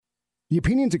The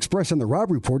opinions expressed on the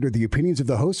Rob Report are the opinions of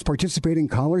the hosts, participating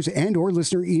callers, and or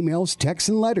listener emails, texts,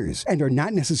 and letters, and are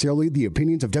not necessarily the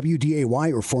opinions of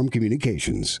WDAY or Forum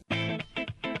Communications.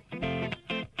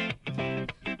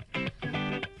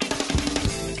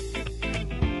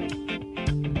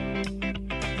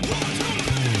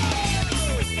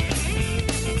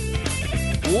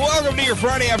 Welcome to your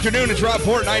Friday afternoon. It's Rob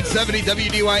Port, 970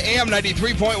 WDY AM,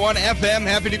 93.1 FM.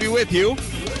 Happy to be with you.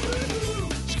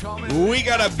 We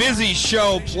got a busy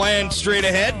show planned straight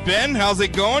ahead. Ben, how's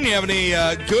it going? You having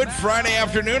a good Friday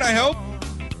afternoon, I hope?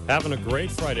 Having a great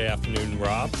Friday afternoon,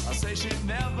 Rob.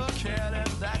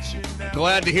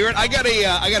 Glad to hear it. I got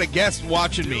a guest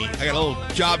watching me. I got a little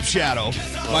job shadow.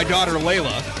 My daughter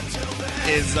Layla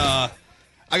is I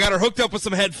got her hooked up with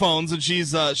some headphones, and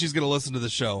she's going to listen to the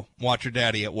show, watch her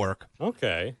daddy at work.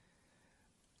 Okay.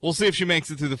 We'll see if she makes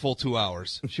it through the full 2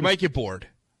 hours. She might get bored.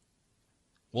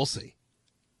 We'll see.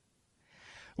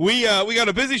 We got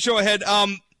a busy show ahead.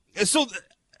 So,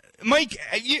 Mike,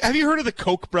 have you heard of the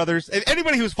Koch brothers?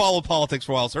 Anybody who's followed politics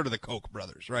for a while has heard of the Koch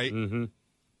brothers, right? Mm-hmm.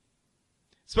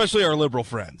 Especially our liberal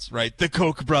friends, right? The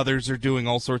Koch brothers are doing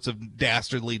all sorts of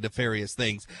dastardly, nefarious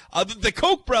things. The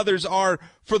Koch brothers are,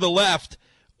 for the left,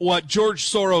 what George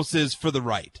Soros is for the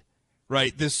right?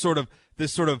 This sort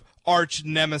of arch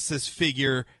nemesis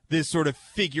figure, this sort of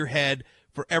figurehead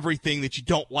for everything that you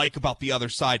don't like about the other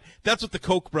side. That's what the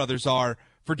Koch brothers are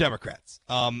for Democrats.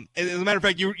 As a matter of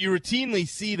fact, you routinely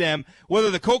see them,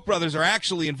 whether the Koch brothers are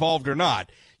actually involved or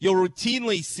not, you'll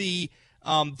routinely see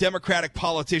Democratic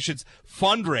politicians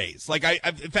fundraise.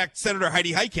 In fact, Senator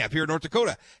Heidi Heitkamp here in North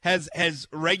Dakota has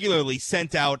regularly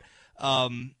sent out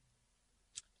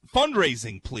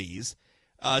fundraising pleas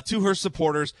to her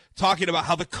supporters, talking about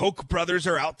how the Koch brothers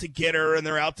are out to get her and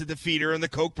they're out to defeat her and the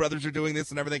Koch brothers are doing this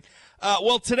and everything.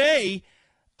 Well, today,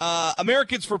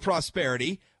 Americans for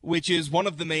Prosperity, which is one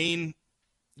of the main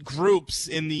groups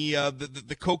in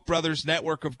the Koch brothers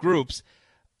network of groups,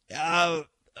 they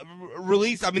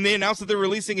announced that they're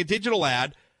releasing a digital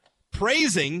ad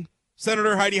praising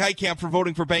Senator Heidi Heitkamp for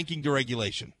voting for banking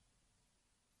deregulation.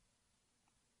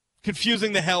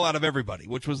 Confusing the hell out of everybody,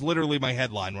 which was literally my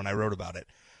headline when I wrote about it.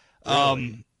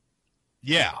 Really?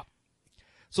 Yeah.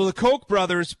 So the Koch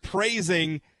brothers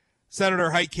praising Senator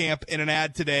Heitkamp in an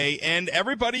ad today, and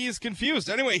everybody is confused.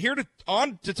 Anyway, here to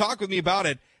talk with me about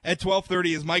it at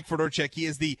 12:30 is Mike Fedorchak. He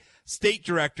is the state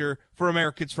director for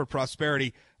Americans for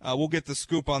Prosperity. We'll get the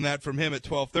scoop on that from him at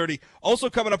 12:30. Also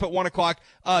coming up at 1 o'clock,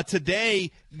 today,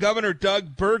 Governor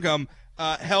Doug Burgum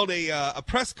held a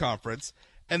press conference,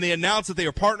 and they announced that they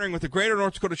are partnering with the Greater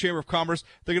North Dakota Chamber of Commerce.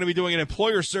 They're going to be doing an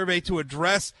employer survey to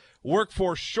address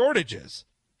workforce shortages.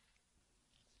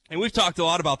 And we've talked a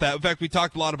lot about that. In fact, we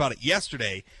talked a lot about it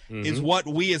yesterday, is what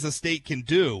we as a state can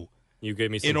do. You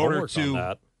gave me some homework on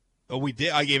that. Oh, we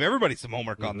did. I gave everybody some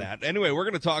homework on that. Anyway, we're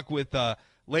going to talk with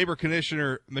Labor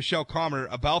Commissioner Michelle Kommer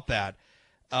about that.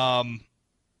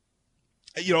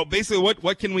 Basically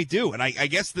what can we do? And I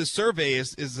guess this survey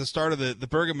is the start of the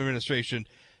Burgum administration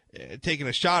taking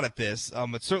a shot at this.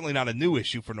 It's certainly not a new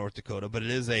issue for North Dakota, but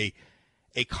it is a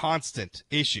constant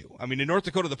issue. I mean, in North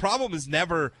Dakota, the problem is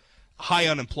never high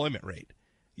unemployment rate.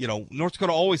 North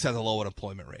Dakota always has a low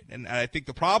unemployment rate. And I think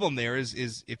the problem there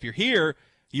is if you're here,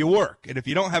 you work. And if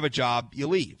you don't have a job, you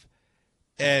leave.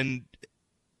 And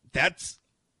that's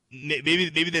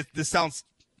maybe this sounds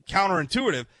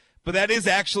counterintuitive, but that is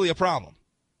actually a problem.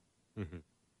 Mm-hmm.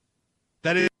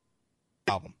 That is a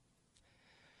problem.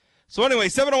 So anyway,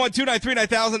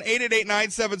 701-293-9000,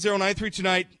 888-970-93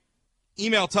 tonight.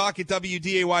 Email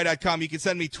talk@wday.com. You can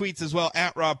send me tweets as well,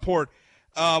 @RobPort.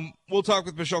 We'll talk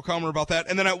with Michelle Kommer about that.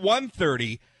 And then at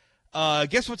 1:30,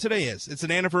 guess what today is? It's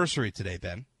an anniversary today,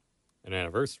 Ben. An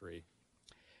anniversary?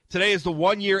 Today is the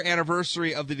 1-year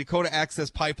anniversary of the Dakota Access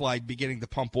Pipeline beginning to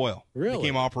pump oil. Really? It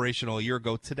became operational a year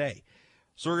ago today.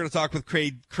 So we're going to talk with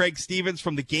Craig Stevens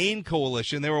from the GAIN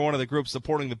Coalition. They were one of the groups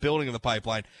supporting the building of the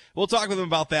pipeline. We'll talk with them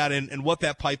about that and what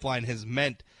that pipeline has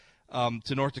meant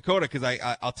to North Dakota, because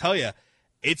I'll tell you,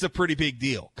 it's a pretty big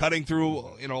deal. Cutting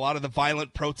through a lot of the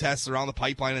violent protests around the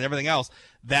pipeline and everything else,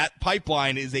 that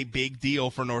pipeline is a big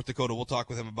deal for North Dakota. We'll talk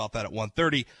with him about that at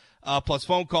 1:30, plus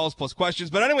phone calls, plus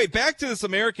questions. But anyway, back to this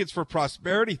Americans for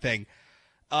Prosperity thing.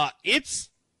 It's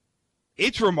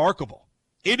remarkable.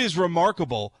 It is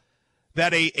remarkable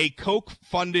that a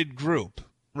Koch-funded group,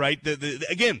 right?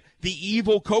 Again, the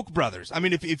evil Koch brothers. I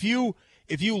mean, if you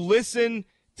listen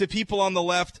to people on the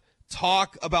left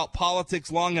talk about politics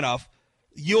long enough,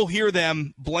 you'll hear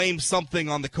them blame something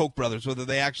on the Koch brothers, whether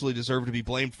they actually deserve to be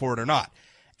blamed for it or not.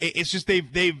 It's just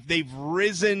they've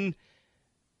risen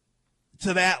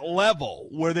to that level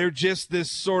where they're just this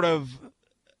sort of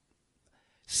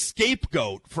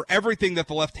scapegoat for everything that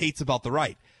the left hates about the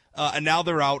right. And now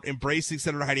they're out embracing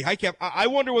Senator Heidi Heitkamp. I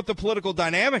wonder what the political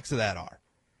dynamics of that are.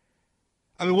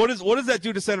 I mean, what does that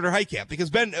do to Senator Heitkamp? Because,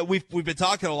 Ben, we've been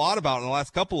talking a lot about in the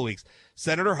last couple of weeks,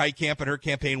 Senator Heitkamp and her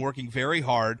campaign working very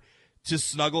hard to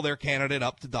snuggle their candidate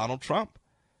up to Donald Trump,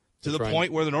 to the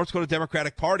point where the North Dakota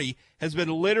Democratic Party has been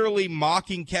literally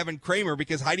mocking Kevin Cramer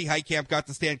because Heidi Heitkamp got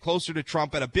to stand closer to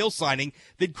Trump at a bill signing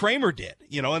than Cramer did.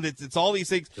 You know, and it's all these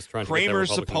things. Cramer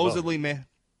supposedly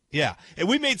yeah. And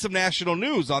we made some national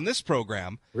news on this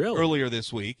program earlier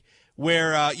this week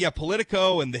where,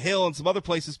 Politico and The Hill and some other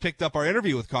places picked up our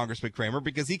interview with Congressman Kramer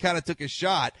because he kind of took a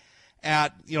shot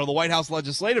at, the White House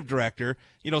legislative director,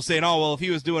 saying, oh, well, if he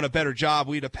was doing a better job,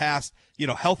 we'd have passed,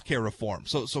 healthcare reform.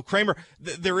 So Cramer,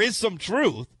 there is some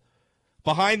truth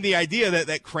behind the idea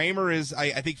that Cramer is,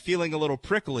 I think, feeling a little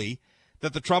prickly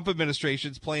that the Trump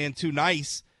administration's playing too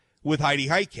nice with Heidi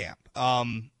Heitkamp.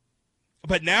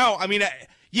 But now, I mean,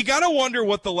 you got to wonder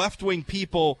what the left-wing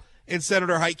people in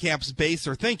Senator Heitkamp's base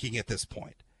are thinking at this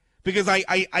point. Because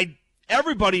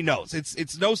everybody knows,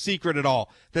 it's no secret at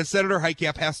all, that Senator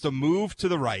Heitkamp has to move to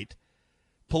the right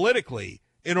politically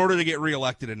in order to get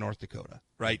reelected in North Dakota,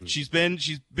 right? Mm-hmm. She's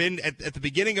been at the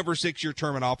beginning of her 6-year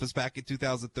term in office back in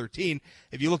 2013.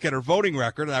 If you look at her voting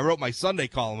record, and I wrote my Sunday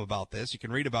column about this, you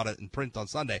can read about it in print on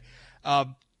Sunday.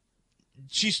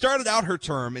 She started out her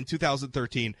term in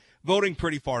 2013 voting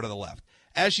pretty far to the left.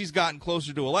 As she's gotten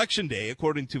closer to Election Day,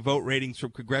 according to vote ratings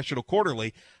from Congressional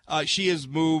Quarterly, she has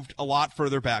moved a lot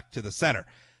further back to the center.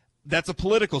 That's a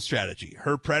political strategy.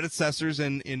 Her predecessors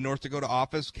in North Dakota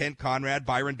office, Kent Conrad,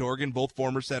 Byron Dorgan, both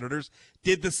former senators,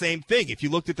 did the same thing. If you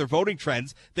looked at their voting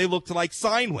trends, they looked like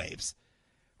sine waves.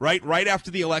 Right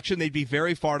after the election, they'd be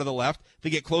very far to the left. They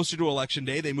get closer to Election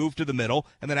Day, they move to the middle,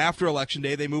 and then after Election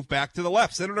Day, they move back to the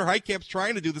left. Senator Heitkamp's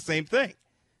trying to do the same thing.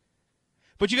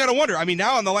 But you got to wonder, I mean,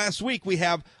 now in the last week we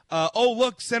have,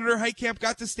 look, Senator Heitkamp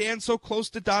got to stand so close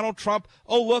to Donald Trump.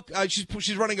 Oh, look,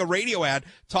 she's running a radio ad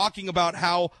talking about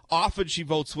how often she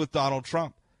votes with Donald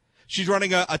Trump. She's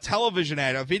running a television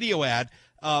ad, a video ad,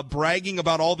 bragging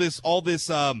about all this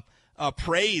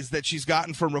praise that she's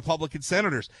gotten from Republican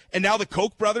senators. And now the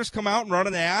Koch brothers come out and run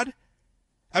an ad.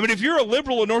 I mean, if you're a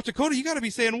liberal in North Dakota, you got to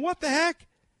be saying, what the heck?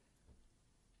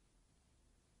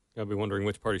 I'll be wondering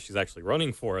which party she's actually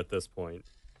running for at this point.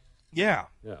 Yeah.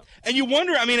 And you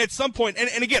wonder, I mean, at some point,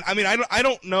 and again, I mean, I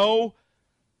don't know.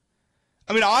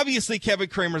 I mean, obviously Kevin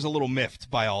Cramer's a little miffed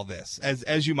by all this,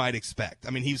 as you might expect.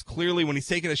 I mean, he's clearly, when he's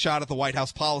taking a shot at the White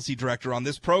House policy director on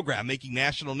this program, making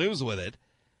national news with it,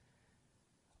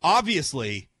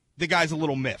 obviously the guy's a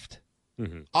little miffed.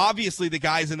 Mm-hmm. Obviously the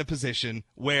guy's in a position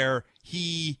where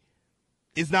he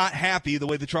is not happy the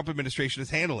way the Trump administration is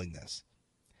handling this.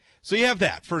 So you have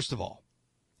that, first of all.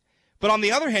 But on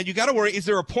the other hand, you got to worry, is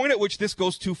there a point at which this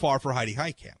goes too far for Heidi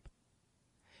Heitkamp?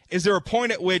 Is there a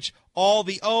point at which all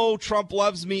the, oh, Trump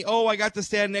loves me, oh, I got to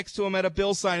stand next to him at a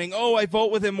bill signing, oh, I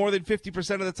vote with him more than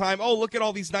 50% of the time, oh, look at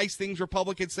all these nice things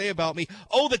Republicans say about me,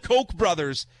 oh, the Koch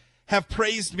brothers have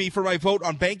praised me for my vote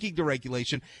on banking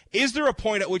deregulation. Is there a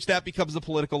point at which that becomes a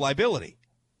political liability?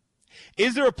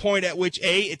 Is there a point at which,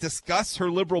 A, it disgusts her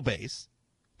liberal base?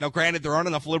 Now, granted, there aren't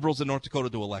enough liberals in North Dakota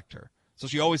to elect her, so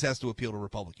she always has to appeal to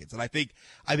Republicans. And I think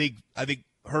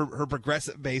her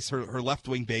progressive base, her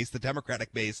left-wing base, the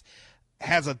Democratic base,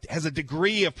 has a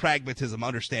degree of pragmatism,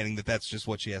 understanding that that's just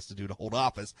what she has to do to hold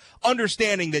office,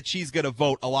 understanding that she's going to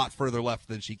vote a lot further left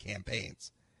than she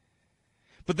campaigns.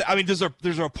 But I mean, there's a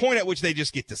point at which they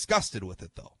just get disgusted with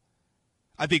it, though.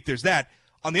 I think there's that.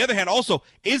 On the other hand, also,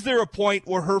 is there a point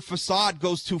where her facade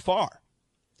goes too far?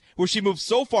 Where she moves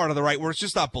so far to the right where it's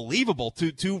just not believable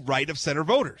to right-of-center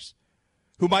voters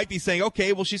who might be saying,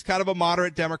 okay, well, she's kind of a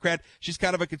moderate Democrat. She's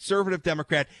kind of a conservative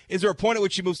Democrat. Is there a point at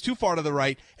which she moves too far to the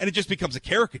right and it just becomes a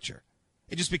caricature?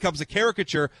 It just becomes a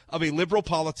caricature of a liberal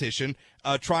politician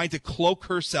trying to cloak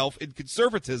herself in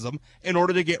conservatism in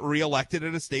order to get reelected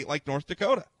in a state like North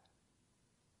Dakota.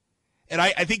 And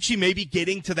I think she may be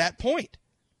getting to that point.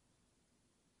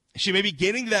 She may be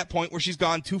getting to that point where she's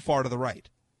gone too far to the right.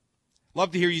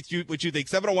 Love to hear what you think.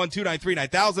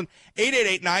 701-293-9000,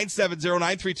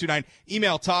 888-970-9329.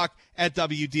 Email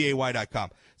talk@wday.com.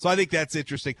 So I think that's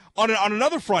interesting. On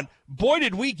another front, boy,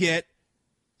 did we get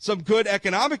some good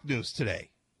economic news today.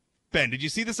 Ben, did you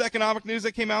see this economic news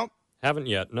that came out? Haven't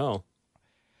yet, no.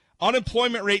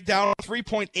 Unemployment rate down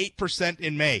 3.8%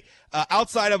 in May.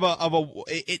 Outside of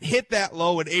it hit that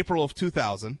low in April of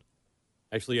 2000.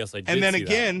 Actually, yes, I did. And then see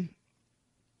again. That.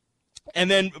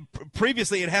 And then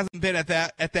previously, it hasn't been at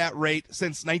that rate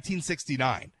since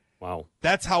 1969. Wow.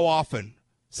 That's how often.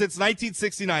 Since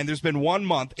 1969, there's been 1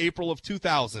 month, April of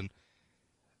 2000,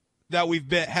 that we've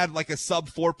had like a sub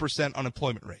 4%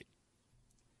 unemployment rate.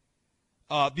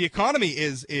 The economy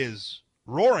is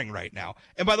roaring right now.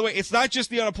 And by the way, it's not just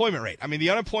the unemployment rate. I mean, the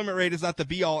unemployment rate is not the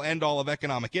be-all, end-all of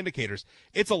economic indicators.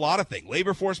 It's a lot of things.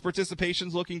 Labor force participation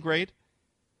is looking great.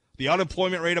 The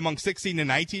unemployment rate among 16 to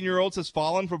 19-year-olds has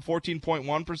fallen from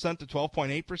 14.1% to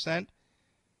 12.8%.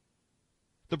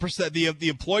 The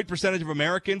employed percentage of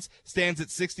Americans stands at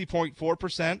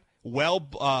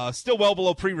 60.4%, still well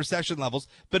below pre-recession levels,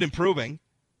 but improving.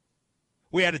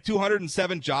 We added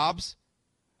 207 jobs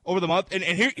over the month. And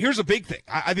here's a big thing.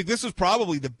 I think this is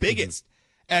probably the biggest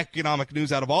economic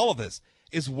news out of all of this,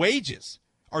 is wages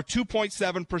are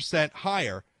 2.7%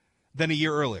 higher than a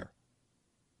year earlier.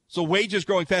 So wages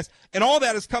growing fast. And all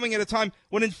that is coming at a time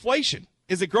when inflation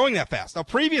isn't growing that fast. Now,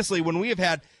 previously, when we have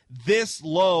had this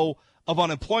low of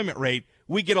unemployment rate,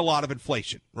 we get a lot of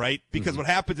inflation, right? Because what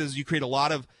happens is you get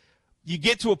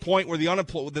to a point where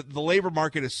the labor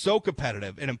market is so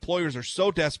competitive and employers are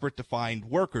so desperate to find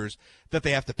workers that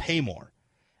they have to pay more.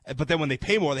 But then when they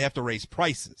pay more, they have to raise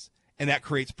prices. And that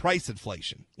creates price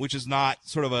inflation, which is not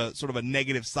sort of a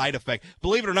negative side effect.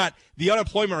 Believe it or not, the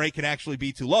unemployment rate can actually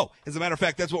be too low. As a matter of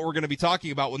fact, that's what we're going to be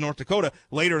talking about with North Dakota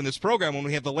later in this program when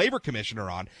we have the labor commissioner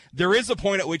on. There is a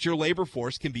point at which your labor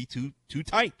force can be too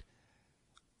tight.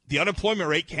 The unemployment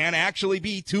rate can actually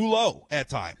be too low at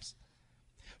times.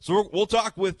 So we'll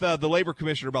talk with the labor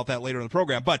commissioner about that later in the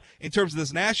program. But in terms of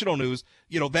this national news,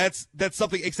 that's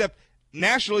something, except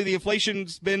nationally the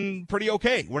inflation's been pretty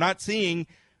okay. We're not seeing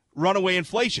runaway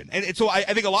inflation. And so I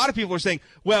think a lot of people are saying,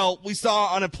 well, we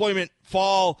saw unemployment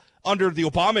fall under the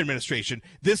Obama administration.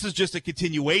 This is just a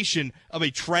continuation of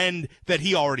a trend that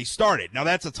he already started. Now,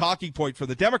 that's a talking point for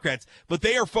the Democrats, but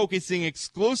they are focusing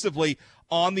exclusively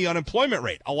on the unemployment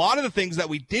rate. A lot of the things that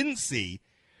we didn't see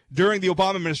during the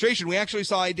Obama administration, we actually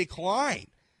saw a decline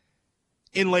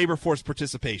in labor force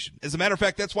participation. As a matter of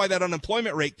fact, that's why that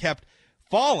unemployment rate kept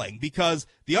falling, because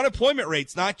the unemployment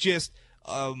rate's not just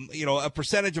a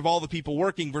percentage of all the people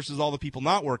working versus all the people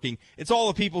not working. It's all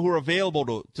the people who are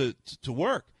available to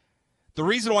work. The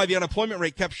reason why the unemployment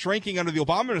rate kept shrinking under the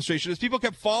Obama administration is people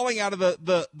kept falling out of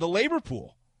the labor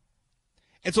pool.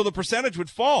 And so the percentage would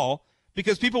fall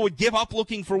because people would give up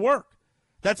looking for work.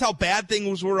 That's how bad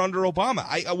things were under Obama.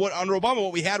 Under Obama,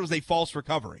 what we had was a false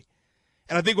recovery.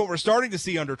 And I think what we're starting to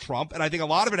see under Trump, and I think a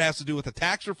lot of it has to do with the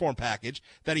tax reform package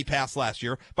that he passed last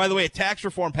year. By the way, a tax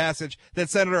reform passage that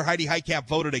Senator Heidi Heitkamp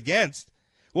voted against.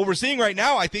 What we're seeing right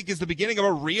now, I think, is the beginning of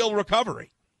a real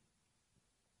recovery.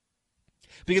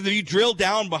 Because if you drill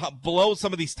down below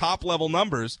some of these top-level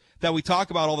numbers that we talk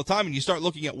about all the time, and you start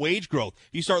looking at wage growth,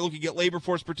 you start looking at labor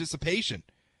force participation,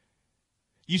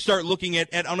 you start looking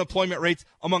at unemployment rates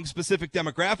among specific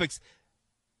demographics,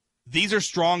 these are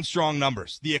strong, strong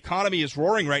numbers. The economy is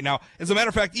roaring right now. As a matter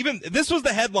of fact, even this was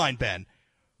the headline, Ben,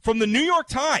 from the New York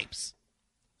Times,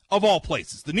 of all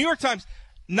places. The New York Times,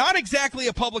 not exactly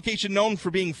a publication known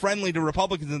for being friendly to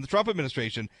Republicans in the Trump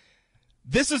administration.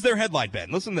 This is their headline,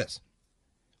 Ben. Listen to this.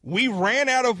 We ran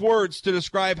out of words to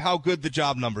describe how good the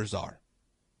job numbers are.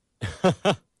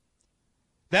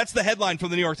 That's the headline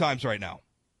from the New York Times right now.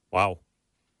 Wow.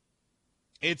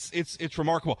 It's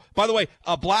remarkable. By the way,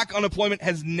 black unemployment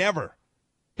has never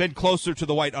been closer to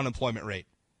the white unemployment rate.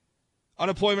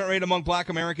 Unemployment rate among black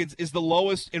Americans is the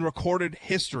lowest in recorded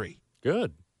history.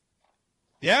 Good.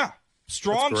 Yeah.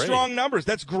 Strong numbers.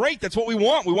 That's great. That's what we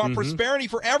want. We want prosperity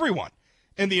for everyone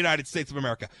in the United States of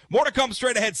America. More to come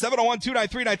straight ahead.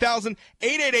 701-293-9000,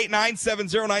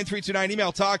 888-970-9329.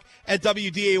 Email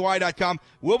talk@WDAY.com.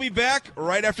 We'll be back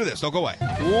right after this. Don't go away.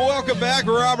 Welcome back.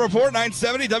 Rob Report,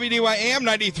 970 WDAY AM,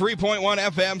 93.1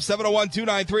 FM,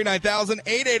 701-293-9000,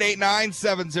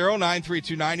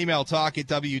 888-970-9329. Email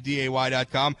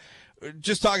talk@WDAY.com.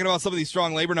 Just talking about some of these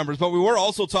strong labor numbers, but we were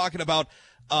also talking about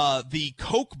the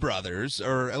Koch brothers,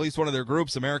 or at least one of their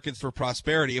groups, Americans for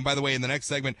Prosperity. And by the way, in the next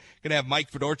segment, going to have Mike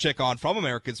Fedorchak on from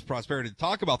Americans for Prosperity to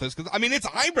talk about this, because, I mean, it's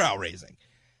eyebrow raising.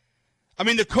 I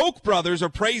mean, the Koch brothers are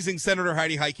praising Senator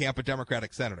Heidi Heitkamp, a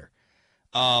Democratic senator.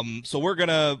 So we're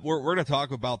gonna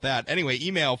talk about that. Anyway,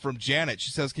 email from Janet.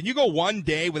 She says, can you go one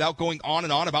day without going on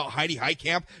and on about Heidi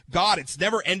Heitkamp? God, it's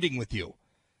never ending with you.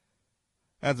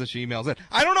 That's what she emails in.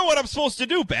 I don't know what I'm supposed to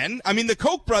do, Ben. I mean, the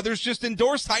Koch brothers just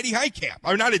endorsed Heidi Heitkamp.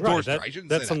 Or not endorsed her, I shouldn't say that.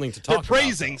 That's something to talk about. They're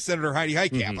praising Senator Heidi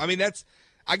Heitkamp. I mean,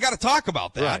 I got to talk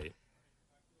about that. Right.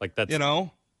 Like that's,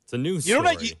 it's a news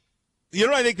story. You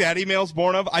know what I think that email's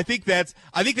born of? I think that's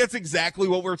exactly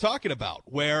what we're talking about,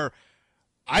 where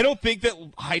I don't think that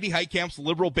Heidi Heitkamp's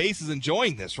liberal base is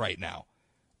enjoying this right now.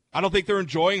 I don't think they're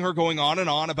enjoying her going on and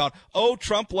on about, oh,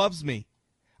 Trump loves me.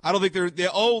 I don't think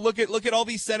look at all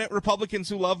these Senate Republicans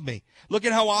who love me. Look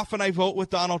at how often I vote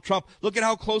with Donald Trump. Look at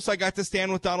how close I got to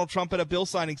stand with Donald Trump at a bill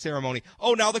signing ceremony.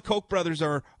 Oh, now the Koch brothers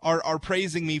are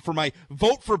praising me for my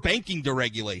vote for banking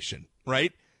deregulation,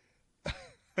 right?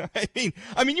 I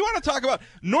mean, you want to talk about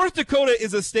North Dakota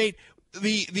is a state,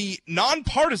 the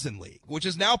nonpartisan league, which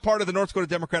is now part of the North Dakota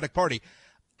Democratic Party.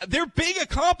 Their big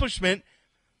accomplishment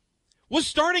was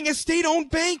starting a state-owned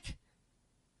bank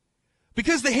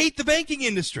because they hate the banking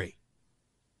industry.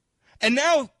 And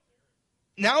now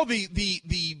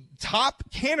the top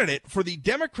candidate for the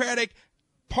Democratic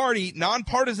Party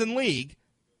nonpartisan league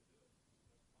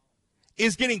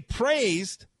is getting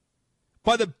praised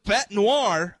by the bête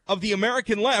noire of the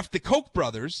American left, the Koch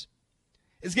brothers,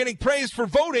 is getting praised for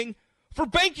voting for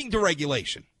banking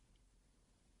deregulation.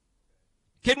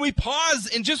 Can we pause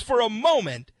and just for a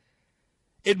moment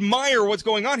admire what's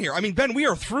going on here? I mean, Ben, we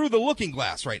are through the looking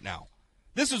glass right now.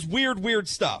 This is weird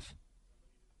stuff.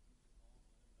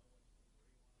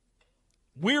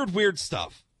 Weird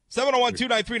stuff.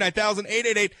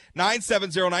 701-293-9000,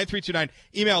 888-970-9329.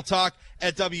 Email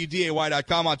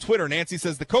talk@WDAY.com. On Twitter, Nancy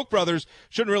says the Koch brothers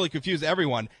shouldn't really confuse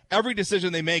everyone. Every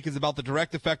decision they make is about the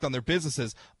direct effect on their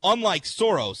businesses. Unlike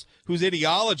Soros, whose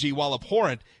ideology, while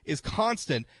abhorrent, is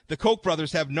constant, the Koch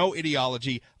brothers have no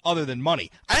ideology other than money.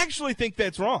 I actually think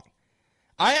that's wrong.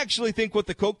 I actually think what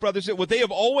the Koch brothers, what they have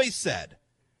always said,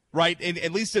 right,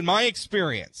 at least in my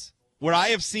experience, what I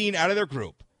have seen out of their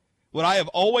group, what I have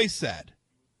always said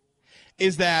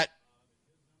is that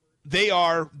they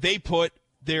put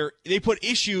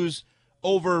issues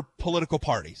over political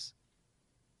parties,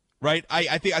 right?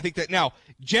 I think that now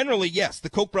generally, yes, the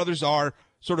Koch brothers are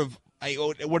sort of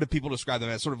what do people describe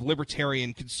them as? Sort of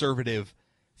libertarian conservative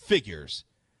figures.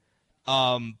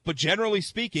 But generally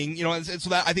speaking, and so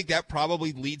that I think that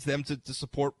probably leads them to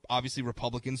support obviously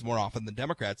Republicans more often than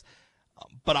Democrats.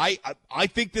 But I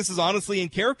think this is honestly in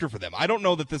character for them. I don't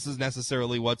know that this is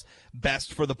necessarily what's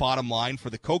best for the bottom line for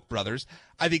the Koch brothers.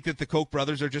 I think that the Koch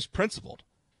brothers are just principled.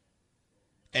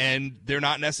 And they're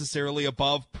not necessarily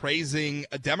above praising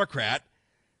a Democrat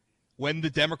when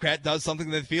the Democrat does something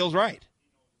that feels right.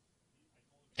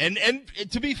 And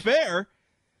to be fair,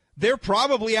 they're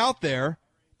probably out there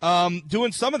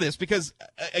doing some of this because,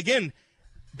 again,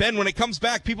 Ben, when it comes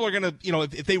back, people are going to,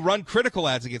 if they run critical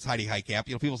ads against Heidi Heitkamp,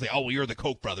 people say, oh, well, you're the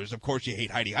Koch brothers. Of course you hate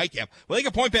Heidi Heitkamp. Well, they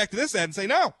can point back to this ad and say,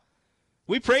 no,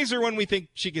 we praise her when we think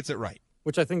she gets it right.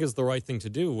 Which I think is the right thing to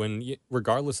do when,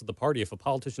 regardless of the party, if a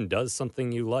politician does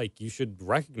something you like, you should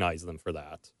recognize them for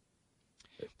that.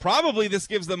 Probably this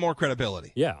gives them more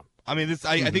credibility. Yeah. I mean,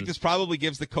 I think this probably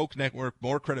gives the Koch network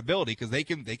more credibility because they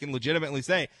can legitimately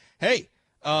say, hey,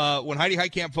 when Heidi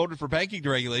Heitkamp voted for banking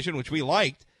deregulation, which we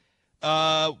liked,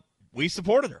 we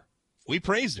supported her. We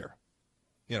praised her,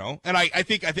 and I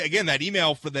think, again, that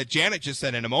email that Janet just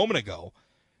sent in a moment ago,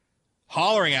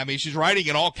 hollering at me, she's writing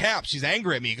in all caps. She's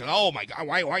angry at me. Goes, oh my God,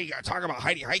 why you got to talk about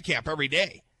Heidi Heitkamp every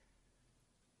day?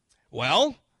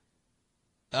 Well,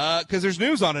 because there's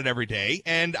news on it every day.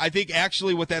 And I think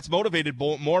actually what that's motivated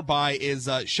more by is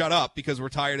shut up because we're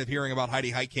tired of hearing about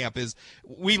Heidi Heitkamp.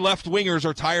 We left-wingers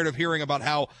are tired of hearing about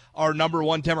how our number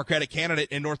one Democratic candidate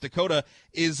in North Dakota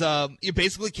is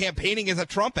basically campaigning as a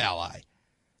Trump ally.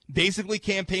 Basically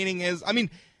campaigning as,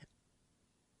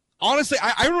 honestly,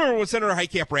 I remember when Senator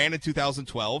Heitkamp ran in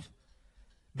 2012.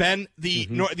 Ben, the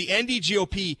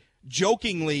NDGOP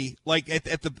jokingly, like at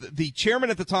the chairman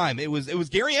at the time, it was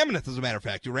Gary Eminence, as a matter of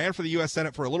fact, who ran for the U.S.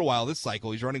 Senate for a little while this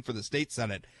cycle. He's running for the state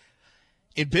Senate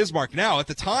in Bismarck now. At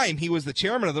the time, he was the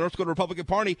chairman of the North Dakota Republican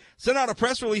Party, sent out a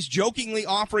press release jokingly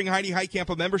offering Heidi Heitkamp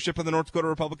a membership of the North Dakota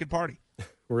Republican Party.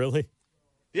 Really?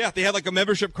 Yeah, they had like a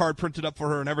membership card printed up for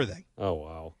her and everything. Oh,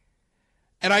 wow.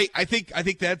 And I think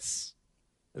that's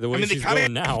the way she's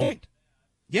going now. Point.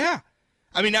 Yeah.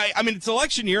 I mean, it's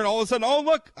election year, and all of a sudden, oh,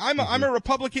 look, I'm a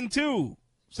Republican too,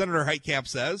 Senator Heitkamp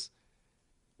says.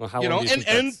 Well, how long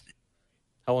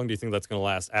do you think that's going to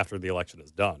last after the election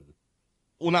is done?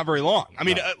 Well, not very long. I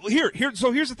mean,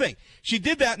 so here's the thing. She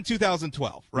did that in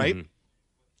 2012, right? Mm-hmm.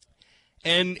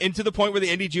 And to the point where the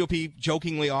NDGOP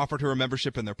jokingly offered her a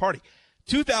membership in their party.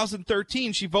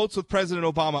 2013, she votes with President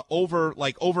Obama over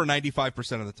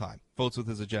 95% of the time. Votes with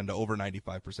his agenda over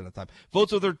 95% of the time.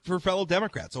 Votes with her fellow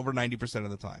Democrats over 90%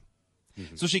 of the time.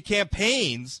 Mm-hmm. So she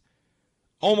campaigns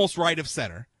almost right of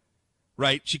center,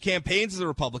 right? She campaigns as a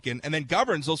Republican and then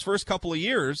governs those first couple of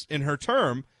years in her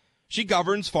term. She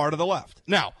governs far to the left.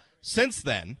 Now, since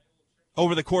then,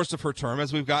 over the course of her term,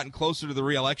 as we've gotten closer to the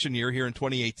re-election year here in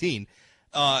 2018,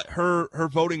 her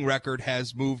voting record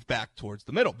has moved back towards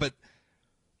the middle. But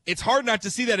it's hard not to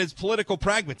see that as political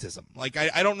pragmatism. Like,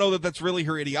 I don't know that that's really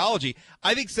her ideology.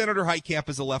 I think Senator Heitkamp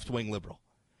is a left-wing liberal.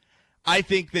 I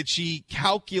think that she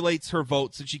calculates her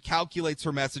votes and she calculates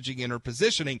her messaging and her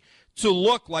positioning to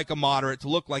look like a moderate, to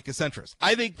look like a centrist.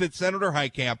 I think that Senator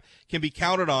Heitkamp can be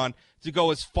counted on to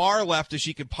go as far left as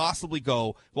she could possibly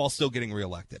go while still getting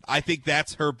reelected. I think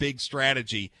that's her big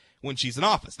strategy when she's in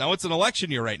office. Now, it's an election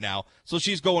year right now, so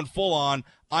she's going full on.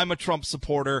 I'm a Trump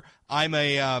supporter. I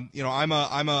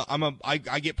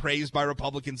get praised by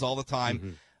Republicans all the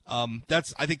time.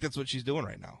 I think that's what she's doing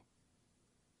right now.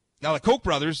 Now, the Koch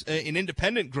brothers, an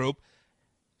independent group,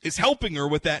 is helping her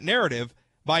with that narrative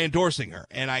by endorsing her.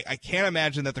 And I can't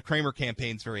imagine that the Cramer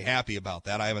campaign's very happy about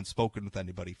that. I haven't spoken with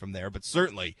anybody from there. But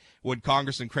certainly, when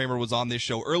Congressman Kramer was on this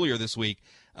show earlier this week,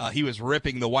 he was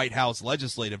ripping the White House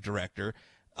legislative director.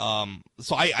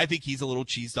 So I think he's a little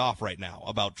cheesed off right now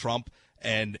about Trump.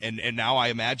 And now I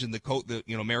imagine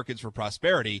the Americans for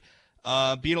Prosperity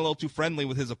being a little too friendly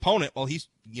with his opponent while he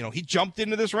jumped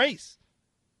into this race.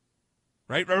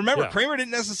 Right? Remember, Cramer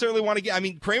didn't necessarily want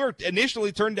to Cramer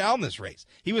initially turned down this race.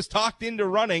 He was talked into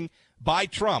running by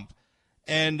Trump.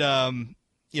 And now,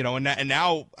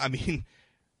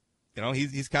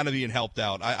 he's kind of being helped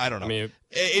out. I don't know.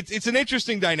 It's an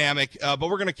interesting dynamic, but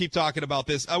we're going to keep talking about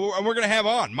this. And we're going to have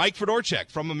on Mike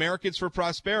Fedorchak from Americans for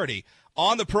Prosperity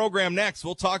on the program next.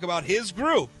 We'll talk about his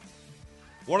group,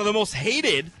 one of the most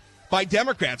hated by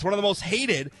Democrats, one of the most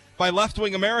hated by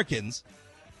left-wing Americans,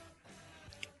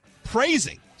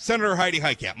 praising Senator Heidi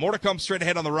Heitkamp. More to come straight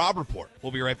ahead on the Rob Report.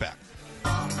 We'll be right back.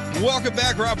 Welcome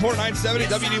back, Rob Report 970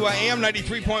 WDYAM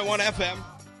 93.1 FM.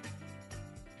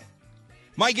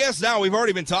 My guest now, we've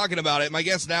already been talking about it. My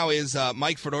guest now is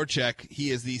Mike Fedorchak. He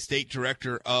is the state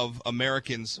director of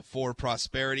Americans for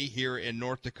Prosperity here in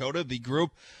North Dakota, the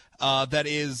group that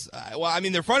is,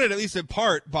 they're funded at least in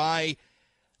part by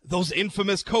those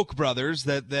infamous Koch brothers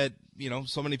that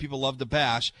so many people love to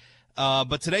bash.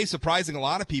 But today, surprising a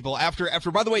lot of people after,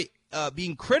 by the way,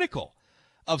 being critical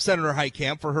of Senator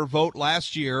Heitkamp for her vote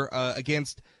last year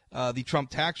against the Trump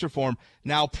tax reform,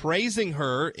 now praising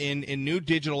her in new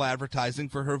digital advertising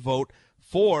for her vote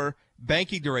for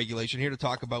banking deregulation. Here to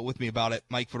talk with me about it,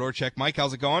 Mike Fedorchak. Mike,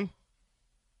 how's it going?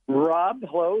 Rob,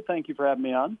 hello. Thank you for having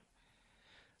me on.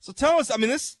 So tell us,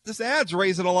 this ad's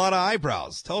raising a lot of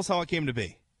eyebrows. Tell us how it came to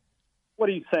be. What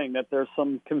are you saying, that there's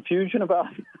some confusion about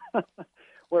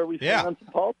where we stand on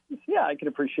some policies? Yeah, I can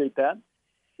appreciate that.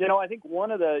 I think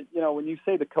one of the, when you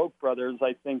say the Koch brothers,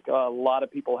 I think a lot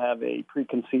of people have a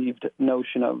preconceived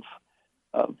notion of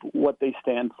what they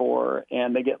stand for,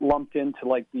 and they get lumped into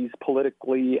like these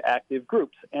politically active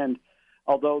groups. And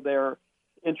although their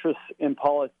interest in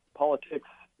politics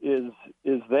is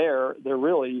there,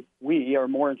 we are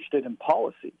more interested in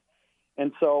policy.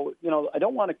 And so, I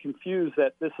don't want to confuse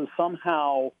that this is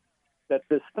somehow that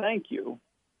this thank you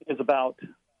is about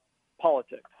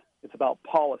politics. It's about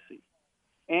policy.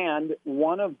 And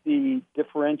one of the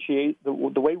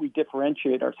way we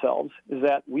differentiate ourselves is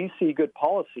that we see good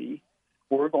policy.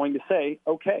 We're going to say,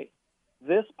 okay,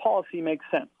 this policy makes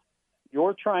sense.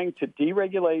 You're trying to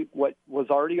deregulate what was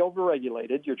already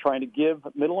overregulated. You're trying to give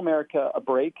Middle America a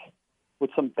break with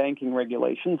some banking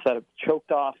regulations that have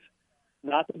choked off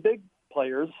not the big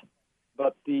players,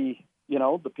 but the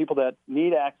people that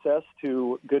need access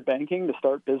to good banking to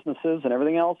start businesses and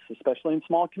everything else, especially in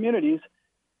small communities.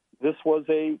 This was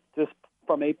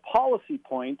from a policy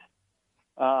point,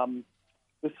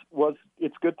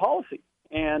 it's good policy.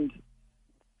 And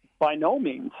by no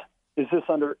means is this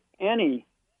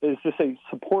a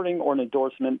supporting or an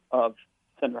endorsement of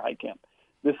Senator Heitkamp.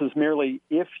 This is merely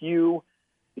if you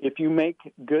make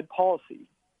good policy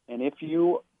and if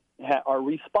you are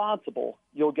responsible,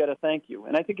 you'll get a thank you.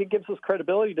 And I think it gives us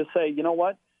credibility to say, you know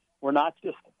what, we're not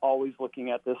just always looking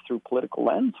at this through political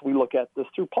lens. We look at this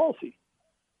through policy.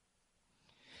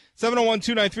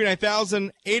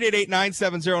 701-293-9000,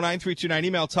 888-970-9329,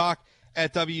 email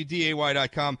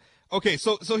talk@wday.com. Okay,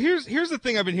 so here's the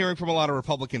thing I've been hearing from a lot of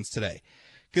Republicans today,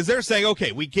 because they're saying,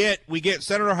 okay, we get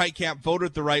Senator Heitkamp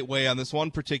voted the right way on this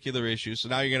one particular issue, so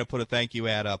now you're going to put a thank you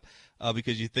ad up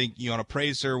because you think you want to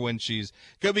praise her when she's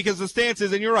good, because the stance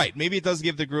is, and you're right, maybe it does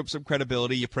give the group some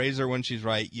credibility. You praise her when she's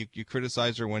right, you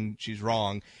criticize her when she's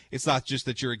wrong. It's not just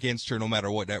that you're against her no matter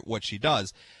what she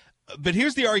does. But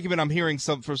here's the argument I'm hearing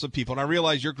from some people, and I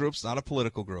realize your group's not a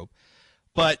political group,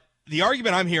 but the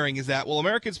argument I'm hearing is that, well,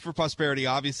 Americans for Prosperity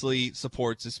obviously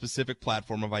supports a specific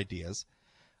platform of ideas.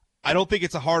 I don't think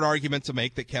it's a hard argument to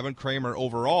make that Kevin Cramer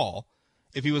overall,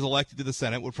 if he was elected to the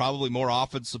Senate, would probably more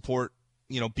often support,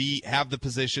 have the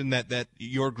position that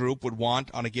your group would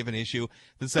want on a given issue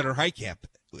than Senator Heitkamp.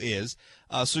 is.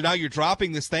 So now you're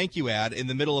dropping this thank you ad in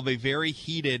the middle of a very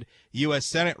heated U.S.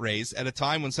 Senate race at a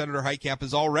time when Senator Heitkamp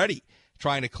is already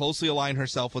trying to closely align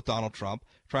herself with Donald Trump,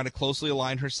 trying to closely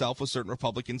align herself with certain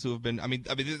Republicans who have been, I mean,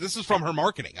 this is from her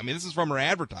marketing. I mean, this is from her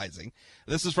advertising.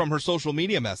 This is from her social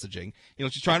media messaging. You know,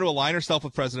 she's trying to align herself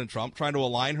with President Trump, trying to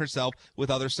align herself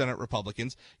with other Senate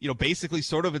Republicans, you know, basically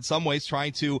sort of in some ways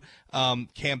trying to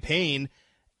campaign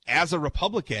as a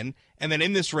Republican. And then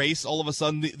in this race, all of a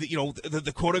sudden,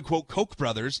 the quote unquote Koch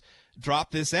brothers drop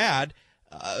this ad,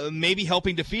 maybe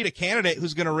helping defeat a candidate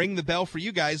who's going to ring the bell for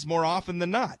you guys more often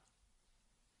than not.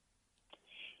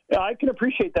 Yeah, I can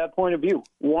appreciate that point of view.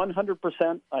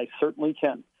 100%, I certainly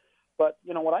can. But,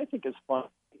 you know, what I think is fun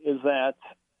is that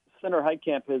Senator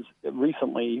Heitkamp has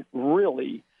recently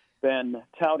really been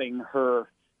touting her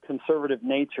conservative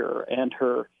nature and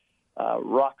her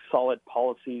rock-solid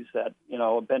policies that, you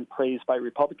know, have been praised by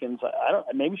Republicans.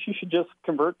 Maybe she should just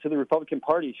convert to the Republican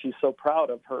Party. She's so proud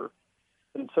of her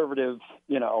conservative,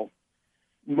 you know,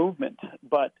 movement.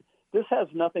 But this has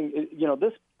nothing, you know,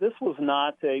 this was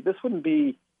not this wouldn't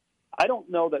be, I don't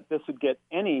know that this would get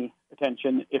any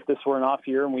attention if this were an off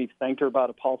year and we thanked her about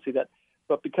a policy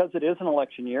but because it is an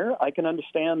election year, I can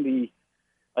understand the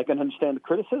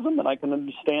criticism and I can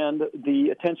understand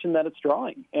the attention that it's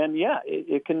drawing. And yeah,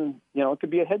 it can, you know, it could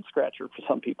be a head scratcher for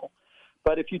some people.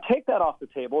 But if you take that off the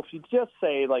table, if you just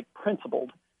say like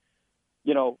principled,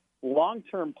 you know,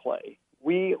 long-term play,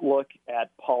 we look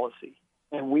at policy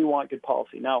and we want good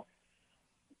policy. Now,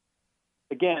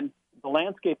 again, the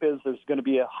landscape is there's going to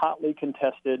be a hotly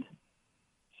contested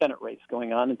Senate race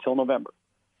going on until November.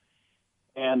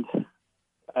 And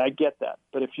I get that.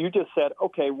 But if you just said,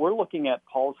 okay, we're looking at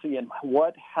policy and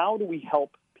how do we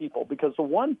help people? Because the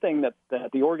one thing that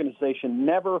the organization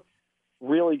never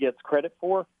really gets credit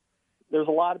for, there's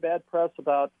a lot of bad press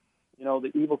about, you know,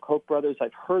 the evil Koch brothers.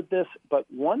 I've heard this, but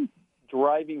one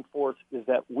driving force is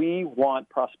that we want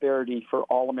prosperity for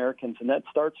all Americans, and that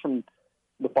starts from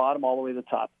the bottom all the way to the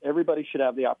top. Everybody should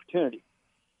have the opportunity.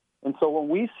 And so when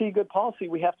we see good policy,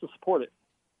 we have to support it.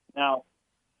 Now,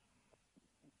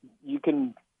 you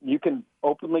can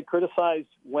openly criticize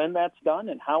when that's done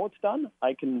and how it's done.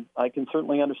 I can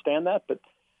certainly understand that, but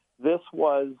this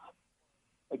was,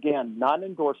 again, not an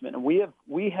endorsement. And we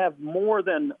have more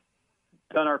than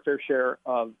done our fair share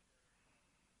of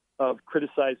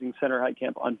criticizing Senator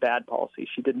Heitkamp on bad policy.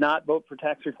 She did not vote for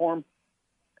tax reform,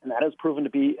 and that has proven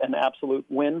to be an absolute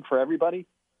win for everybody.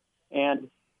 And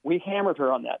we hammered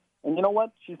her on that. And you know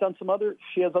what? She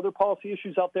has other policy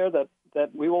issues out there that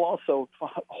we will also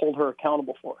hold her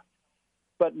accountable for.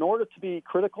 But in order to be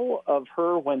critical of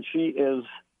her when she is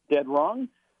dead wrong,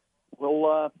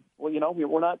 we'll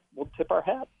tip our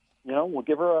hat. You know, we'll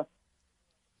give her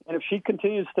and if she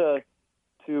continues to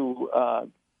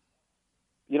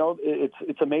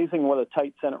it's amazing what a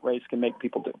tight Senate race can make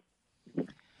people do.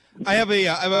 I have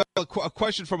a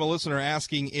question from a listener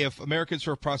asking if Americans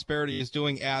for Prosperity is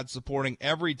doing ads supporting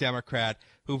every Democrat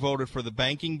who voted for the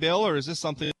banking bill, or is this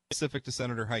something specific to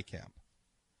Senator Heitkamp?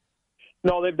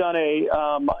 No, they've done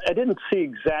I didn't see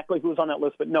exactly who was on that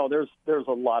list, but no, there's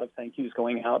a lot of thank yous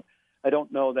going out. I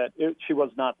don't know that she was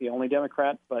not the only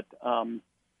Democrat, but there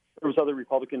was other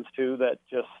Republicans too that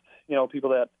just, you know,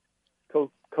 people that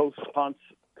co-sponsored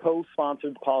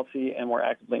the policy and were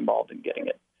actively involved in getting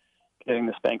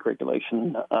this bank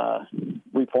regulation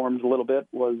reformed a little bit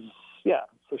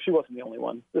so she wasn't the only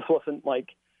one. This wasn't like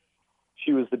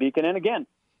she was the beacon. And again,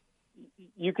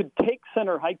 you could take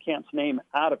Senator Heitkamp's name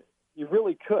out of it. You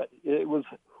really could. It was,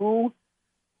 who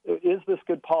is this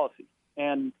good policy?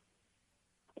 And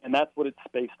that's what it's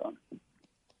based on.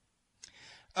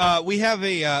 We have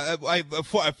in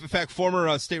fact,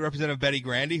 former State Representative Betty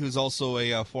Grandy, who's also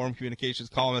a Forum Communications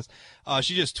columnist.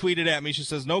 She just tweeted at me. She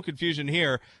says, "No confusion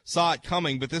here. Saw it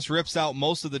coming, but this rips out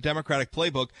most of the Democratic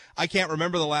playbook. I can't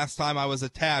remember the last time I was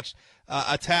attacked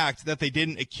that they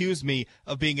didn't accuse me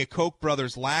of being a Koch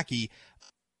brothers lackey."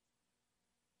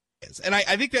 And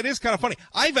I think that is kind of funny.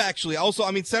 I've actually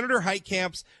also, Senator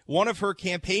Heitkamp's, one of her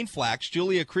campaign flacks,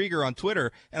 Julia Krieger on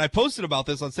Twitter, and I posted about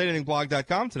this on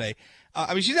StateAnythingBlog.com today.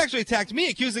 She's actually attacked me,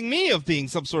 accusing me of being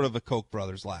some sort of a Koch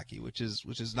brothers lackey, which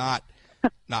is not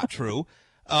true.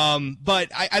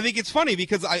 But I think it's funny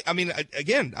because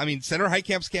Senator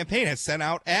Heitkamp's campaign has sent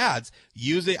out ads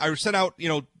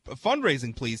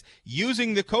fundraising pleas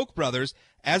using the Koch brothers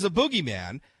as a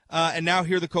boogeyman. And now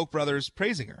hear the Koch brothers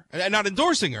praising her, and not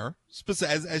endorsing her,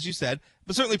 as you said,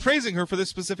 but certainly praising her for this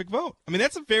specific vote. I mean,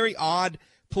 that's a very odd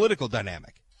political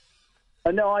dynamic.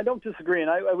 No, I don't disagree, and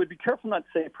I would be careful not to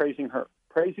say praising her,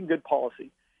 praising good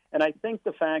policy. And I think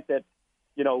the fact that,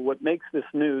 you know, what makes this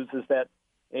news is that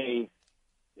a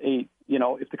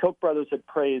if the Koch brothers had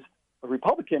praised a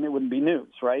Republican, it wouldn't be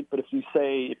news, right? But if you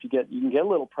can get a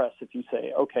little press if you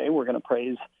say, okay, we're going to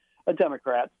praise a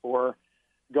Democrat for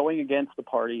going against the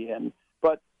party.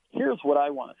 But here's what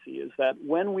I want to see is that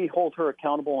when we hold her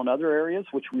accountable in other areas,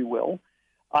 which we will,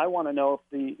 I want to know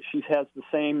if she has the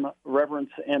same reverence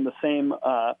and the same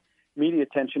media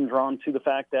attention drawn to the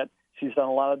fact that she's done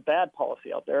a lot of bad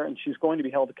policy out there, and she's going to be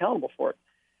held accountable for it.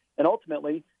 And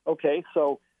ultimately, okay,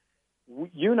 so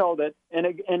you know that,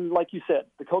 and like you said,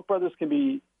 the Koch brothers can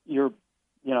be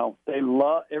they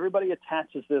love, everybody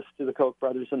attaches this to the Koch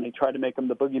brothers, and they try to make them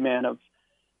the boogeyman of,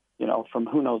 from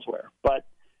who knows where. But,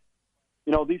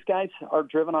 these guys are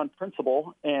driven on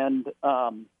principle, and,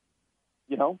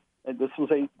 this was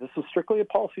strictly a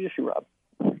policy issue, Rob.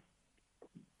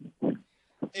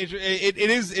 It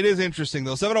is interesting,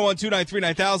 though.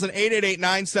 701-293-9000,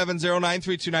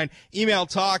 888-970-9329. Email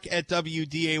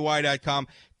talk@wday.com.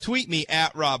 Tweet me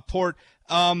at Rob Port.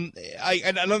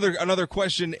 Another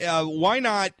question. Why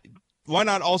not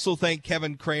also thank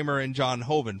Kevin Cramer and John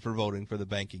Hoeven for voting for the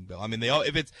banking bill? I mean,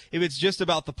 if it's just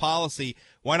about the policy,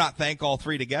 why not thank all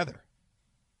three together?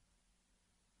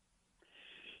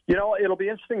 It'll be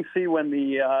interesting to see when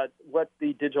what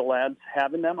the digital ads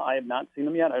have in them. I have not seen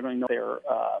them yet. I don't even know if they're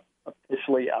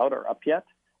officially out or up yet.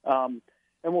 And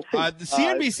we'll see. The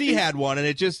CNBC had one, and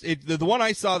the one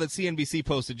I saw that CNBC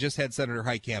posted just had Senator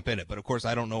Heitkamp in it. But of course,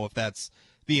 I don't know if that's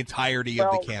the entirety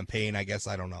of the campaign. I guess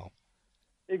I don't know.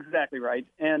 Exactly right.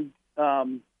 And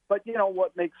but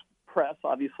what makes press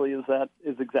obviously is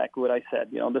exactly what I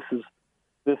said.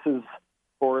 This is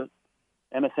for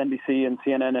MSNBC and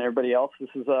CNN and everybody else. This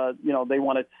is they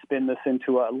want to spin this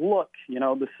into a look.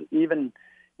 This even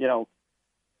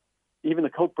the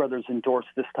Koch brothers endorse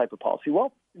this type of policy.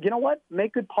 Well, you know what?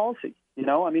 Make good policy.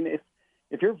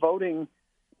 If you're voting,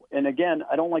 and again,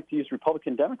 I don't like to use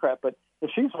Republican, Democrat, but if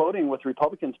she's voting with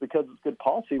Republicans because it's good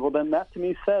policy, well, then that to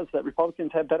me says that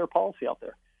Republicans have better policy out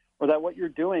there, or that what you're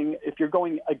doing, if you're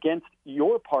going against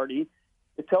your party,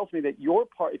 it tells me that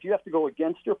if you have to go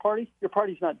against your party's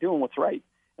not doing what's right,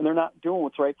 and they're not doing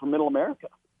what's right for Middle America.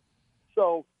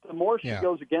 So the more she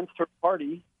goes against her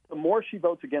party, the more she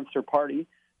votes against her party,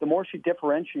 the more she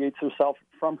differentiates herself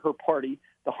from her party,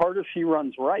 the harder she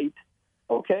runs right.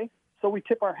 Okay, so we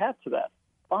tip our hat to that.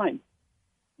 Fine.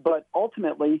 But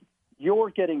ultimately, you're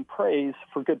getting praise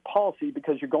for good policy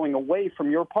because you're going away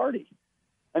from your party.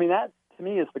 I mean, that to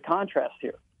me is the contrast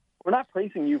here. We're not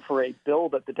praising you for a bill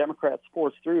that the Democrats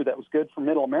forced through that was good for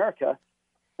Middle America.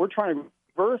 We're trying to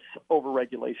reverse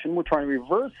overregulation. We're trying to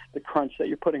reverse the crunch that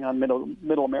you're putting on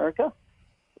Middle America,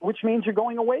 which means you're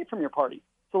going away from your party.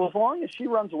 So as long as she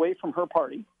runs away from her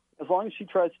party, as long as she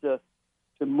tries to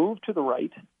move to the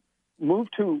right, move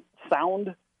to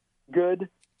sound, good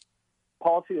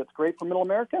policy that's great for Middle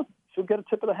America, she'll get a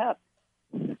tip of the hat.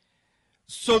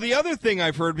 So the other thing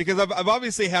I've heard, because I've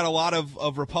obviously had a lot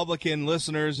of Republican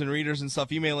listeners and readers and stuff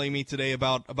emailing me today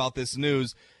about this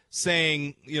news,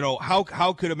 saying,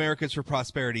 how could Americans for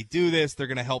Prosperity do this? They're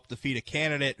going to help defeat a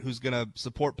candidate who's going to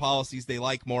support policies they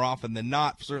like more often than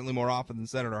not, certainly more often than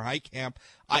Senator Heitkamp.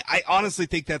 I honestly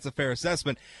think that's a fair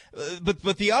assessment.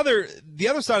 But the other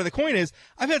side of the coin is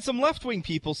I've had some left-wing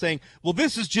people saying, well,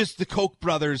 this is just the Koch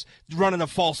brothers running a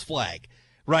false flag.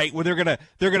 Right, where they're gonna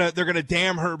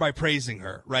damn her by praising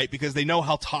her, right? Because they know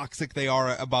how toxic they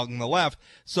are among the left.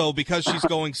 So because she's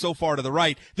going so far to the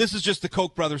right, this is just the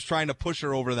Koch brothers trying to push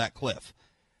her over that cliff.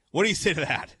 What do you say to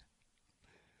that?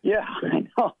 Yeah,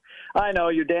 I know.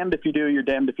 You're damned if you do, you're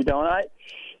damned if you don't.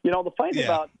 The fight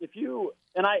about if you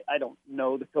and I don't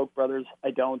know the Koch brothers. I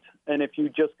don't. And if you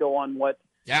just go on what?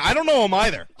 Yeah, I don't know them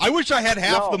either. I wish I had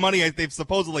half the money they've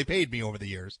supposedly paid me over the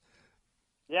years.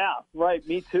 Yeah, right.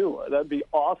 Me too. That'd be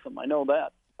awesome. I know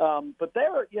that. But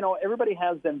they're, everybody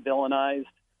has them villainized.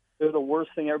 They're the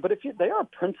worst thing ever. But they are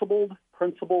principled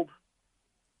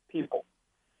people.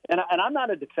 And I'm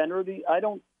not a defender of the. I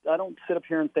don't sit up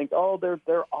here and think,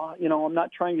 they're I'm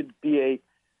not trying to be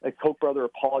a Koch brother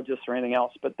apologist or anything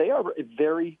else. But they are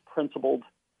very principled.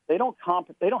 They don't have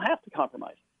to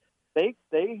compromise. They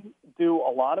do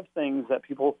a lot of things that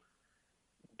people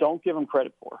don't give them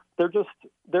credit for.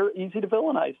 They're easy to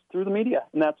villainize through the media,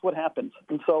 and that's what happens.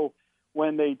 And so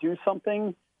when they do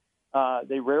something,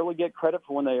 they rarely get credit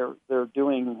for when they're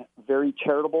doing very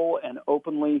charitable and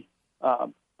openly.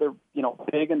 They're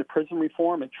big into prison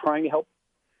reform and trying to help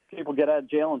people get out of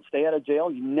jail and stay out of jail.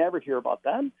 You never hear about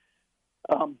that.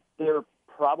 They're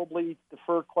probably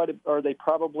they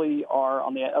probably are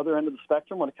on the other end of the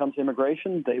spectrum when it comes to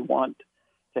immigration. They want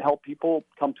to help people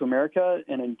come to America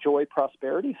and enjoy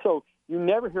prosperity. So you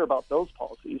never hear about those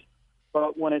policies.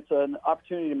 But when it's an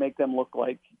opportunity to make them look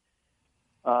like,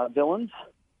 villains,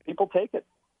 people take it.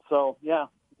 So, yeah,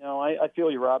 I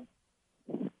feel you, Rob.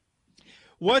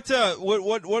 What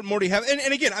more do you have?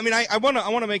 And again, I mean, I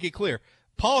want to make it clear.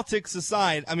 Politics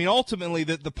aside, I mean, ultimately,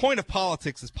 the point of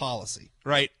politics is policy,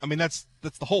 right? I mean, that's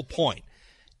the whole point.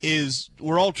 Is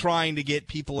we're all trying to get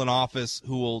people in office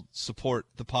who will support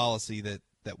the policy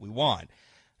that we want.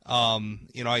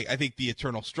 I think the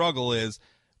eternal struggle is,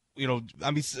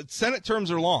 I mean, Senate terms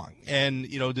are long, and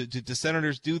do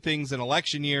senators do things in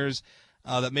election years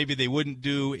that maybe they wouldn't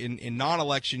do in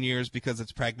non-election years because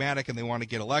it's pragmatic and they want to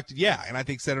get elected? Yeah, and I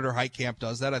think Senator Heitkamp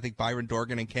does that. I think Byron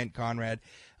Dorgan and Kent Conrad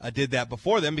did that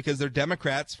before them because they're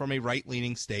Democrats from a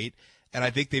right-leaning state, and I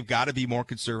think they've got to be more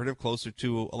conservative closer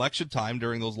to election time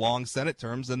during those long Senate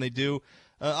terms than they do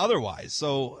otherwise.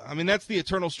 So, I mean, that's the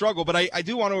eternal struggle. But I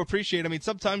do want to appreciate, I mean,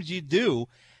 sometimes you do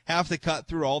have to cut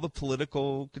through all the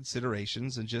political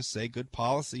considerations and just say good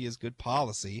policy is good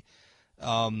policy.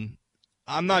 I'm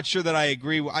not sure that I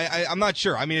agree. I'm not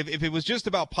sure. I mean, if it was just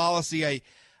about policy,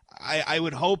 I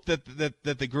would hope that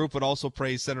the group would also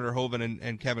praise Senator Hoeven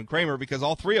and Kevin Cramer because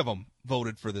all three of them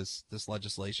voted for this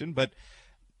legislation. But,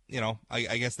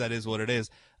 I guess that is what it is.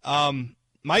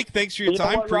 Mike, thanks for your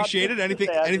time. Appreciate it.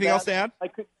 Anything else to add?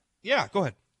 Yeah, go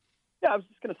ahead. Yeah, I was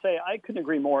just going to say I couldn't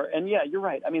agree more. And, yeah, you're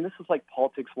right. I mean, this is like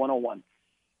politics 101,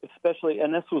 especially –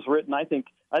 and this was written, I think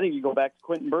you go back to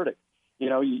Quentin Burdick.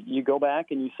 You go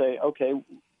back and you say, okay,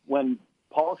 when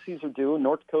policies are due,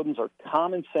 North Dakotans are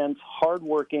common sense,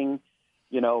 hardworking,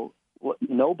 no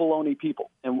baloney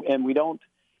people, and we don't.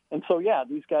 And so, yeah,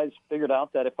 these guys figured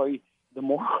out that the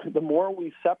more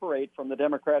we separate from the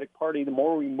Democratic Party, the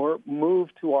more we move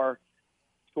to our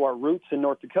roots in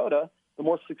North Dakota, the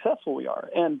more successful we are.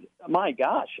 And my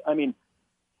gosh, I mean,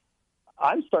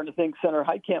 I'm starting to think Senator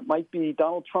Heitkamp might be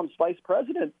Donald Trump's vice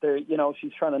president. There,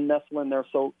 she's trying to nestle in there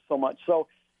so much. So,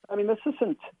 I mean, this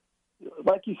isn't,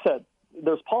 like you said,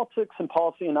 there's politics and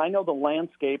policy, and I know the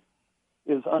landscape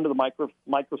is under the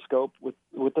microscope with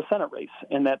the Senate race,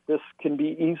 and that this can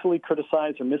be easily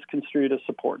criticized or misconstrued as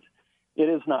support. It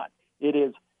is not. It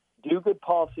is do good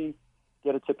policy,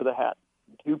 get a tip of the hat.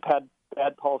 Do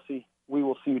bad policy, we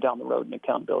will see you down the road in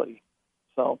accountability.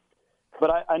 So,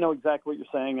 but I know exactly what you're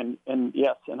saying, and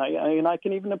yes, and I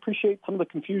can even appreciate some of the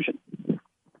confusion.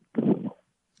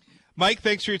 Mike,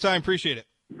 thanks for your time. Appreciate it.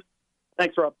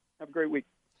 Thanks, Rob. Have a great week.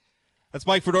 That's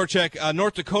Mike Fedorchak,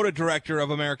 North Dakota Director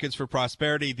of Americans for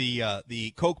Prosperity,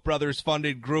 the Koch brothers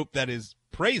funded group that is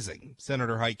praising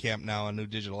Senator Heitkamp now on new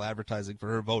digital advertising for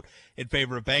her vote in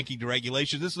favor of banking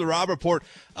deregulation. This is the Rob Report.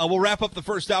 We'll wrap up the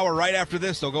first hour right after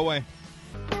this, so go away.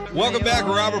 Welcome back,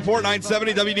 Rob Report,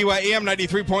 970 WDYAM,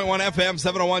 93.1 FM,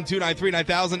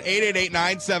 701-293-9000,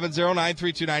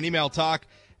 888-970-9329, email talk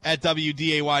at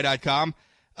WDAY.com.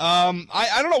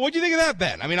 I don't know. What do you think of that,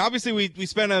 Ben? I mean, obviously we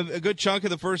spent a good chunk of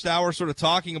the first hour sort of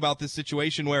talking about this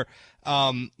situation where,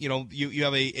 you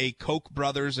have a Koch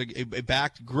brothers, a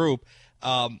backed group,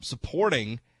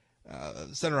 supporting,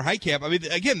 Senator Heitkamp. I mean,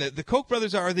 again, the Koch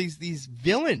brothers are these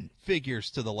villain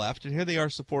figures to the left, and here they are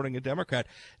supporting a Democrat.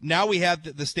 Now we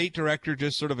have the state director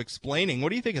just sort of explaining. What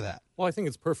do you think of that? Well, I think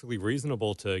it's perfectly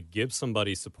reasonable to give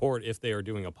somebody support if they are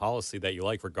doing a policy that you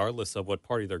like, regardless of what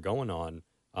party they're going on.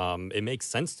 It makes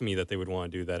sense to me that they would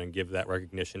want to do that and give that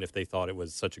recognition if they thought it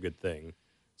was such a good thing.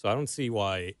 So I don't see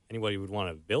why anybody would want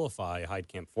to vilify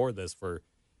Heitkamp for this, for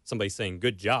somebody saying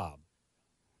good job.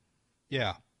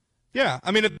 Yeah. Yeah.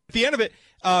 I mean, at the end of it,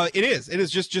 it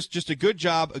is just a good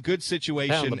job, a good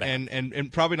situation,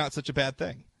 and probably not such a bad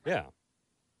thing. Yeah.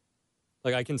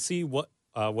 Like, I can see what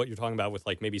you're talking about with,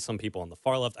 like, maybe some people on the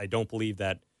far left. I don't believe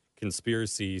that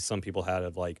conspiracy some people had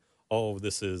of, like, oh,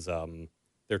 this is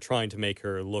they're trying to make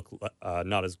her look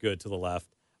not as good to the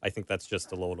left. I think that's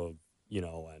just a load of,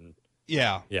 and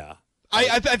yeah.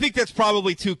 I think that's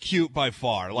probably too cute by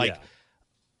far. Like, yeah.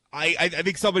 I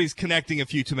think somebody's connecting a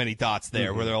few too many dots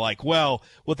there, where they're like, well,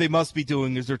 what they must be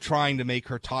doing is they're trying to make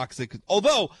her toxic.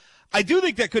 Although I do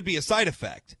think that could be a side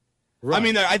effect. Right. I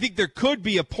mean, I think there could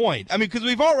be a point. I mean, because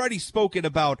we've already spoken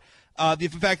about the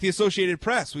fact the Associated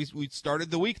Press, we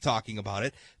started the week talking about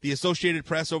it. The Associated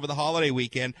Press over the holiday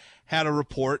weekend had a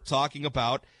report talking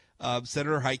about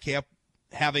Senator Heitkamp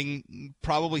having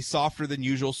probably softer than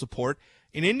usual support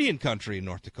in Indian country in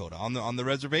North Dakota on the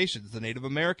reservations, the Native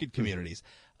American communities.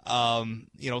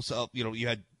 You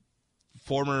had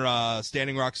former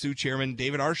Standing Rock Sioux chairman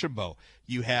David Archambault.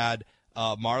 You had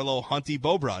Marlo Hunty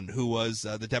Bobrun, who was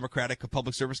the Democratic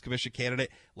Public Service Commission candidate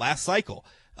last cycle.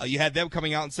 You had them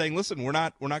coming out and saying, listen, we're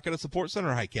not going to support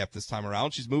Senator Heitkamp this time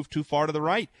around. She's moved too far to the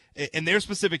right. In their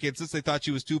specific instance, they thought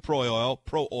she was too pro-oil.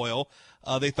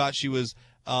 They thought she was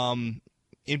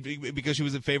because she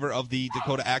was in favor of the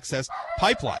Dakota Access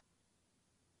Pipeline.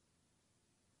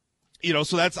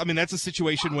 So that's a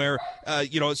situation where,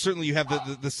 certainly you have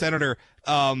the senator,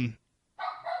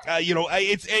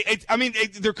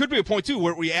 there could be a point too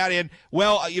where we add in,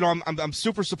 I'm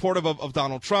super supportive of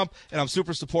Donald Trump, and I'm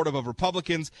super supportive of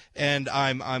Republicans, and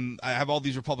I have all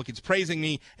these Republicans praising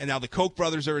me, and now the Koch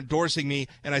brothers are endorsing me,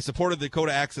 and I supported the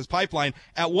Dakota Access Pipeline.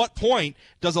 At what point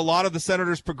does a lot of the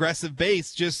senators' progressive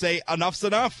base just say enough's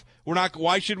enough?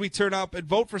 Why should we turn up and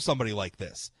vote for somebody like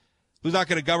this, who's not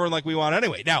going to govern like we want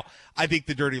anyway? Now, I think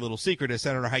the dirty little secret is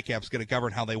Senator Heitkamp's going to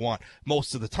govern how they want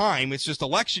most of the time. It's just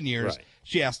election years. Right.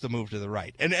 She has to move to the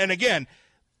right. And again,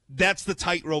 that's the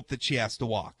tightrope that she has to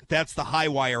walk. That's the high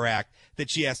wire act that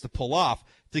she has to pull off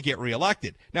to get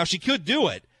reelected. Now, she could do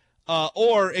it,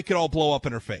 or it could all blow up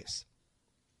in her face,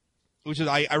 which is,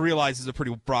 I realize, is a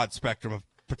pretty broad spectrum of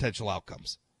potential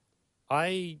outcomes.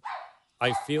 I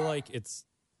feel like it's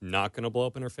not going to blow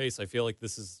up in her face. I feel like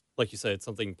this is, like you said, it's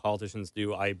something politicians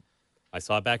do. I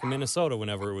saw it back in Minnesota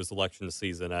whenever it was election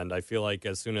season, and I feel like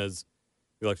as soon as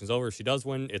the election's over, if she does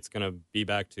win, it's going to be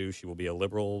back to she will be a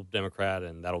liberal Democrat,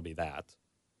 and that'll be that.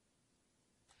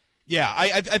 Yeah,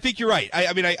 I think you're right.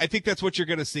 I think that's what you're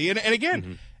going to see. And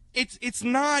again, it's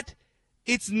not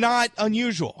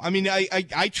unusual. I mean,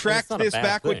 I tracked this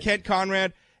back with Kent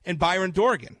Conrad and Byron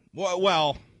Dorgan.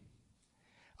 Well,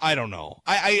 I don't know.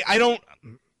 I don't.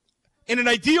 In an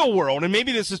ideal world, and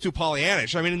maybe this is too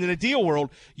Pollyannish, in an ideal world,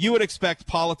 you would expect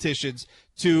politicians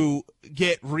to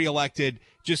get reelected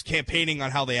just campaigning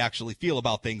on how they actually feel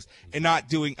about things and not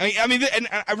doing. And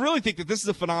I really think that this is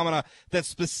a phenomena that's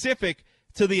specific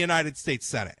to the United States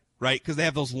Senate, right? Because they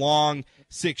have those long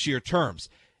 6-year terms.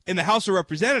 In the House of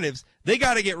Representatives, they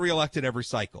got to get reelected every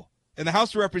cycle. In the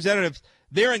House of Representatives,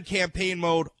 they're in campaign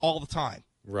mode all the time,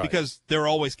 right? Because they're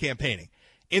always campaigning.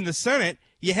 In the Senate,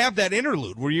 you have that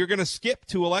interlude where you're going to skip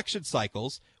 2 election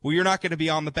cycles where you're not going to be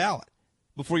on the ballot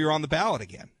before you're on the ballot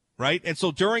again, right? And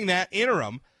so during that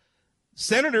interim,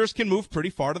 senators can move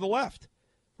pretty far to the left,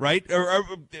 right?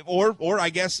 Or I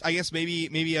guess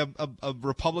maybe a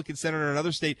Republican senator in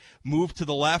another state move to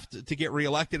the left to get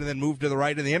reelected and then move to the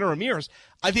right in the interim years.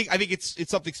 I think it's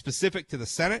something specific to the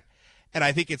Senate. And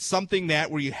I think it's something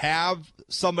that where you have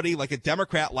somebody like a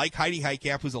Democrat like Heidi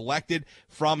Heitkamp who's elected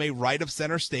from a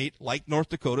right-of-center state like North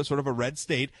Dakota, sort of a red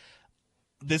state.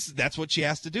 That's what she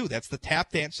has to do. That's the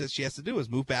tap dance that she has to do, is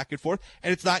move back and forth.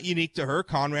 And it's not unique to her.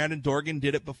 Conrad and Dorgan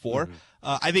did it before.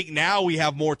 I think now we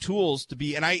have more tools to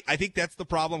be, and I think that's the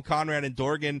problem Conrad and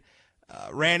Dorgan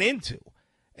ran into,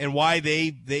 and why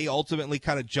they ultimately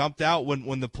kind of jumped out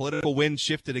when the political wind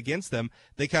shifted against them.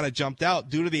 They kind of jumped out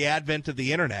due to the advent of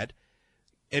the internet.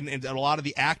 And a lot of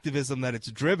the activism that it's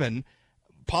driven.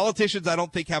 Politicians, I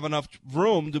don't think, have enough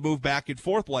room to move back and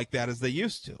forth like that as they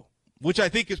used to, which I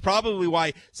think is probably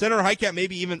why Senator Heitkamp may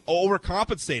be even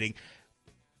overcompensating,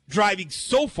 driving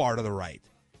so far to the right.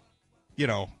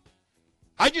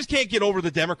 I just can't get over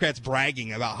the Democrats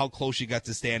bragging about how close she got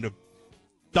to stand to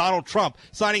Donald Trump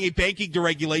signing a banking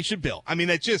deregulation bill.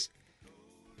 That's just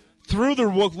through the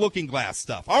looking glass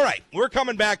stuff. All right, we're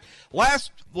coming back.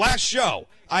 Last show,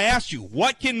 I asked you,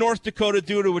 what can North Dakota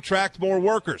do to attract more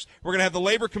workers? We're going to have the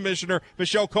Labor Commissioner,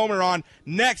 Michelle Kommer, on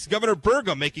next. Governor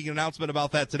Burgum making an announcement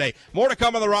about that today. More to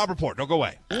come on the Rob Report. Don't go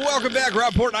away. Welcome back.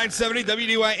 Rob Report 970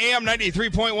 WDY AM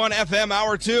 93.1 FM,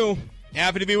 Hour 2.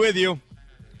 Happy to be with you.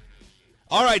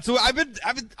 All right, so I've been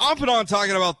off and on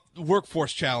talking about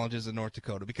workforce challenges in North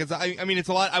Dakota because, it's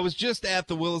a lot. I was just at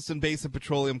the Williston Basin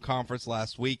Petroleum Conference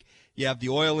last week. You have the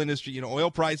oil industry.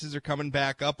 Oil prices are coming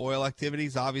back up. Oil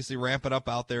activities obviously ramping up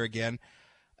out there again.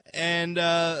 And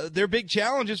their big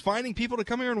challenge is finding people to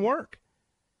come here and work.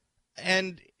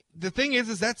 And the thing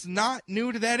is that's not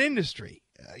new to that industry.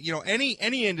 Any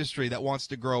industry that wants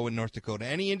to grow in North Dakota,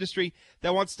 any industry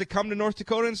that wants to come to North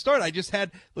Dakota and start. I just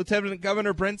had Lieutenant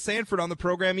Governor Brent Sanford on the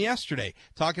program yesterday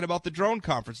talking about the drone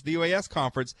conference, the UAS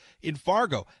conference in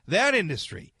Fargo. That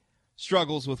industry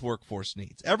struggles with workforce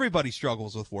needs. Everybody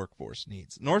struggles with workforce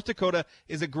needs. North Dakota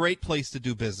is a great place to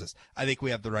do business. I think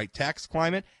we have the right tax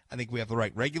climate. I think we have the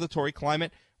right regulatory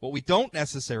climate. What we don't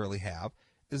necessarily have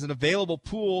is an available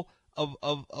pool of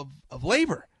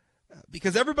labor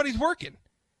because everybody's working.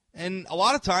 And a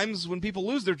lot of times when people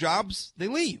lose their jobs, they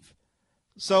leave.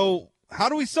 So how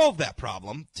do we solve that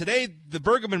problem? Today, the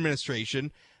Burgum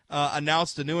administration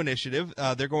announced a new initiative.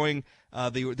 They're going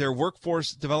their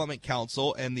Workforce Development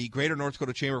Council and the Greater North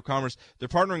Dakota Chamber of Commerce, they're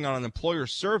partnering on an employer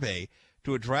survey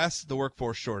to address the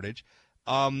workforce shortage.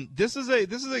 This is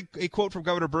a quote from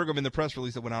Governor Burgum in the press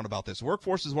release that went out about this.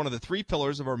 Workforce is one of the 3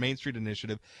 pillars of our Main Street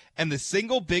initiative and the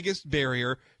single biggest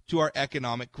barrier to our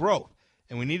economic growth.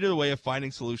 and we needed a way of finding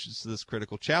solutions to this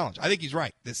critical challenge. I think he's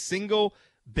right. The single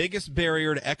biggest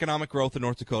barrier to economic growth in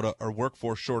North Dakota are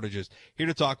workforce shortages. Here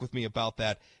to talk with me about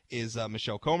that is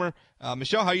Michelle Kommer.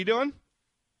 Michelle, how you doing?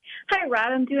 Hi,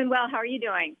 Rob. I'm doing well. How are you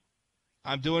doing?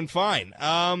 I'm doing fine.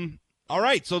 All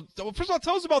right. So first of all,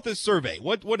 tell us about this survey.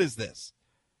 What is this?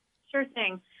 Sure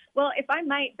thing. Well, if I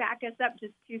might back us up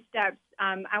just 2 steps,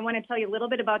 I want to tell you a little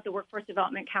bit about the Workforce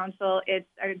Development Council. It's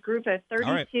a group of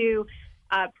 32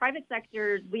 private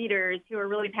sector leaders who are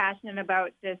really passionate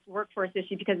about this workforce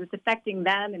issue because it's affecting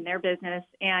them and their business.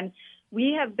 And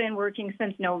we have been working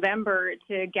since November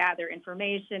to gather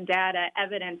information, data,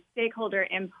 evidence, stakeholder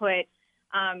input,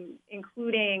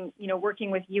 including,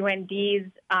 working with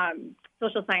UND's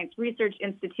Social Science Research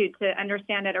Institute to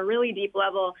understand at a really deep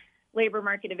level labor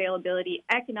market availability,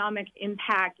 economic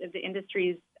impact of the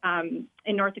industries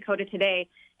in North Dakota today.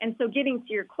 And so getting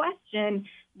to your question,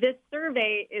 this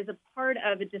survey is a part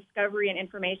of a discovery and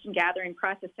information gathering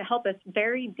process to help us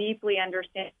very deeply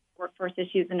understand workforce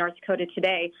issues in North Dakota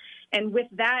today. And with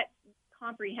that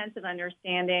comprehensive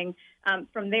understandanding,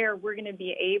 from there, we're going to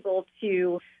be able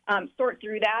to sort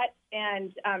through that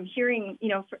and hearing,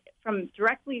 from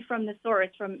directly from the source,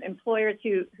 from employers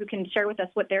who can share with us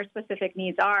what their specific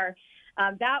needs are.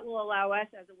 That will allow us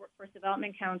as a Workforce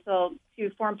Development Council to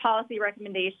form policy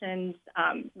recommendations,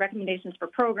 recommendations for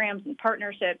programs and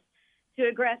partnerships to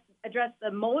address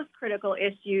the most critical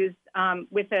issues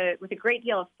with a great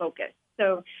deal of focus.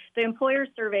 So the employer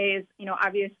survey is,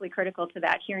 obviously critical to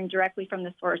that, hearing directly from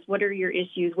the source. What are your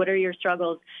issues? What are your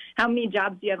struggles? How many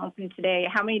jobs do you have open today?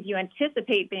 How many do you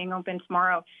anticipate being open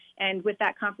tomorrow? And with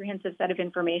that comprehensive set of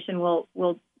information, we'll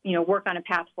work on a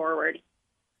path forward.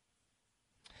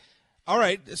 All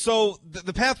right. So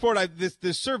the path forward,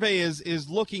 this survey is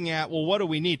looking at, well, what do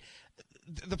we need?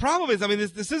 The problem is,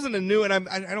 this isn't a new, and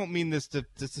I don't mean this to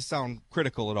sound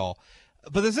critical at all,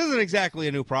 but this isn't exactly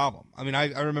a new problem. I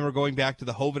remember going back to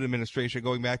the Hovind administration,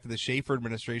 going back to the Schaefer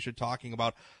administration, talking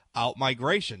about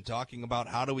out-migration, talking about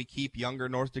how do we keep younger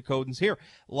North Dakotans here.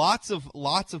 Lots of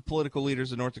political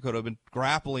leaders in North Dakota have been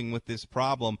grappling with this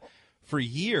problem for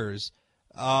years.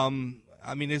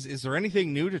 Is there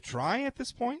anything new to try at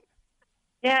this point?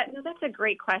 Yeah, no, that's a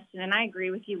great question, and I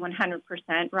agree with you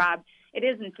 100%, Rob. It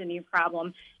isn't a new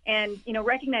problem. And,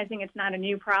 recognizing it's not a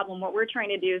new problem, what we're trying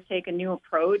to do is take a new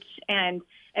approach. And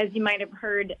as you might have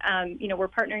heard, we're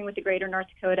partnering with the Greater North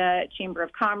Dakota Chamber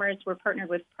of Commerce. We're partnered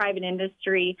with private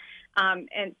industry. And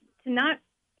to not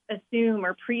assume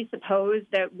or presuppose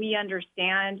that we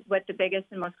understand what the biggest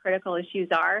and most critical issues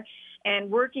are,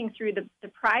 and working through the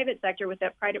private sector with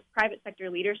that private sector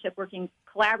leadership, working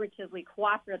collaboratively,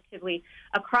 cooperatively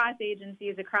across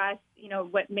agencies, across,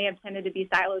 what may have tended to be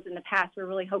silos in the past. We're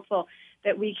really hopeful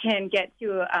that we can get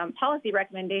to policy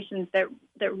recommendations that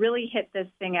really hit this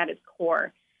thing at its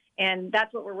core. And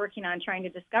that's what we're working on trying to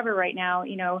discover right now.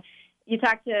 You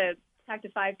talk to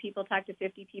 5 people, talk to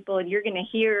 50 people, and you're going to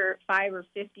hear 5 or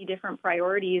 50 different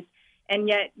priorities. And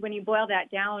yet, when you boil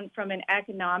that down from an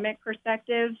economic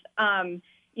perspective,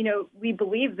 we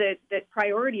believe that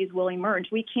priorities will emerge.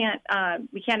 We can't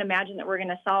imagine that we're going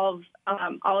to solve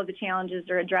all of the challenges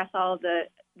or address all of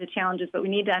the challenges, but we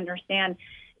need to understand,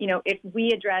 if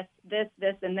we address this,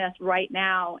 and this right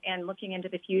now and looking into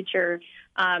the future,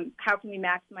 how can we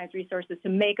maximize resources to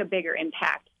make a bigger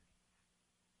impact?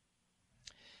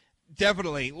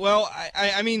 Definitely. Well,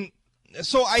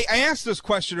 so I asked this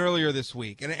question earlier this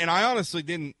week, and I honestly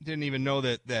didn't even know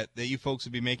that you folks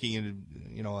would be making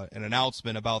an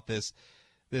announcement about this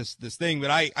thing.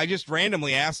 But I just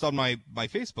randomly asked on my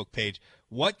Facebook page,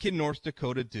 what can North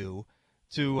Dakota do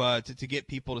to get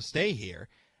people to stay here?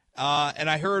 And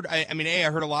I heard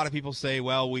a lot of people say,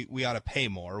 well, we ought to pay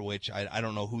more, which I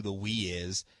don't know who the we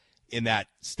is in that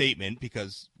statement,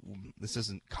 because this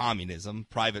isn't communism.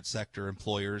 Private sector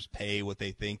employers pay what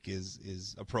they think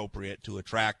is appropriate to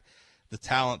attract the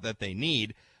talent that they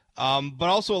need. But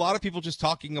also a lot of people just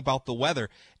talking about the weather.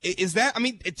 Is that,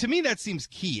 to me, that seems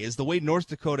key, is the way North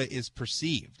Dakota is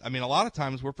perceived. A lot of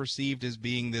times we're perceived as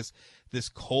being this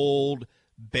cold,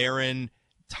 barren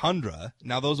tundra.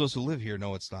 Now, those of us who live here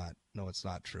know it's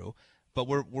not true, but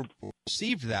we're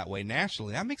perceived that way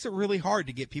nationally. That makes it really hard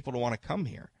to get people to want to come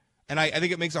here. And I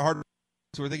think it makes it hard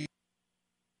to think,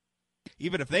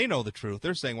 even if they know the truth,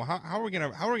 they're saying, well, how are we going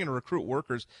to recruit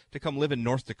workers to come live in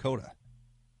North Dakota?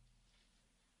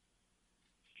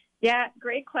 Yeah,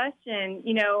 great question.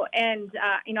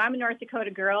 I'm a North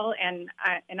Dakota girl, and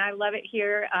I love it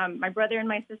here. My brother and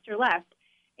my sister left,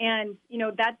 and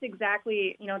that's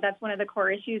exactly that's one of the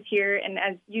core issues here. And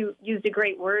as you used a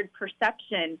great word,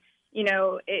 perception.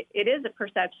 it is a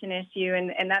perception issue,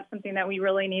 and that's something that we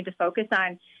really need to focus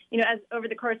on. As over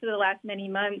the course of the last many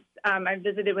months, I've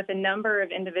visited with a number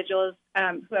of individuals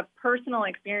who have personal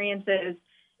experiences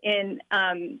in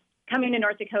coming to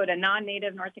North Dakota,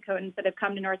 non-native North Dakotans that have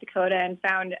come to North Dakota and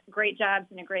found great jobs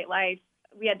and a great life.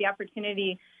 We had the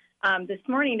opportunity this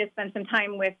morning to spend some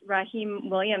time with Raheem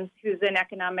Williams, who's an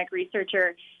economic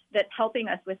researcher that's helping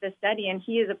us with this study, and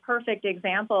he is a perfect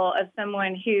example of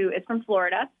someone who is from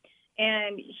Florida,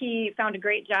 and he found a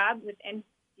great job with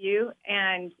NCU,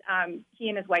 and he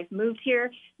and his wife moved here.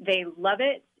 They love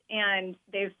it, and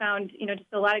they've found,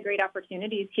 just a lot of great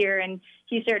opportunities here. And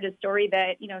he shared a story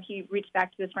that, he reached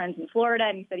back to his friends in Florida,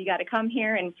 and he said, you got to come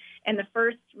here. And the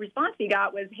first response he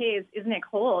got was, hey, isn't it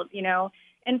cold,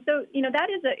 And so,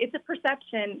 it's a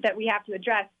perception that we have to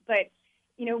address. But,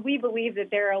 we believe that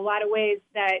there are a lot of ways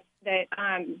that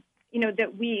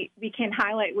we can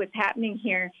highlight what's happening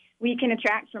here. We can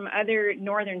attract from other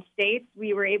northern states.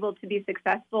 We were able to be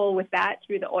successful with that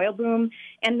through the oil boom.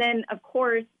 And then, of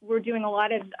course, we're doing a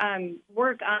lot of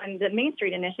work on the Main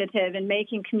Street Initiative and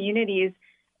making communities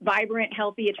vibrant,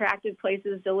 healthy, attractive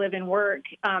places to live and work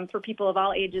for people of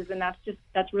all ages. And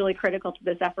that's really critical to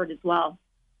this effort as well.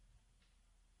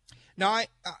 Now,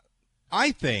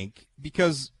 I think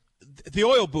because the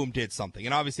oil boom did something,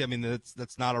 and obviously,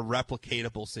 that's not a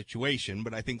replicatable situation,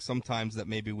 but I think sometimes that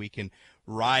maybe we can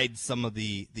ride some of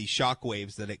the shock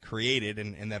waves that it created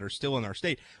and that are still in our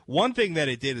state. One thing that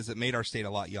it did is it made our state a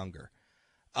lot younger.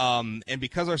 And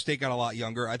because our state got a lot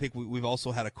younger, I think we've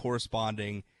also had a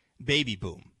corresponding baby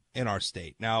boom in our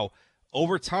state. Now,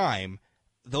 over time,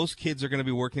 those kids are going to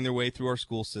be working their way through our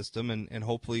school system and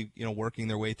hopefully, working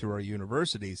their way through our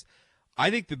universities. I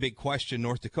think the big question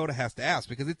North Dakota has to ask,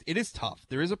 because it is tough.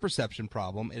 There is a perception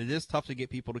problem, and it is tough to get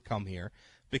people to come here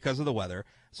because of the weather.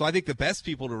 So I think the best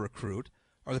people to recruit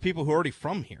are the people who are already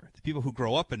from here, the people who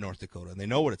grow up in North Dakota, and they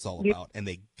know what it's all about, and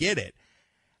they get it.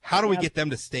 How do we get them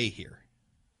to stay here?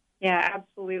 Yeah,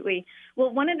 absolutely.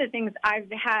 Well, one of the things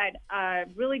I've had a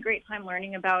really great time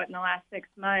learning about in the last 6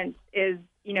 months is,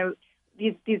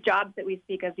 these jobs that we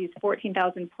speak of, these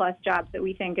 14,000 plus jobs that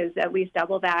we think is at least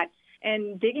double that,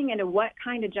 and digging into what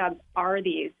kind of jobs are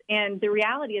these. And the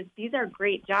reality is these are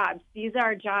great jobs. These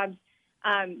are jobs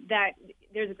that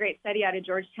there's a great study out of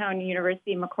Georgetown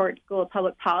University McCourt School of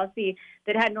Public Policy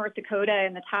that had North Dakota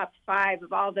in the top 5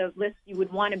 of all the lists you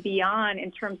would want to be on in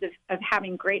terms of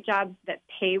having great jobs that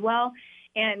pay well.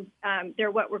 And they're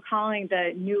what we're calling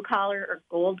the new collar or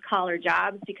gold collar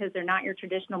jobs, because they're not your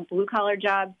traditional blue collar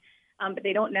jobs. But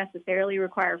they don't necessarily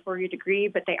require a 4-year degree,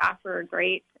 but they offer a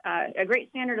great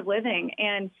standard of living.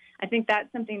 And I think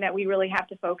that's something that we really have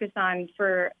to focus on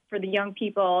for the young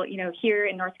people, here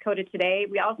in North Dakota today.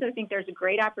 We also think there's a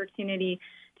great opportunity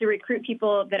to recruit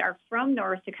people that are from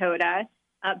North Dakota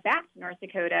back to North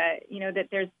Dakota.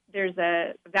 That there's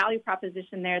a value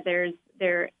proposition there.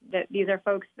 That these are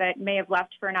folks that may have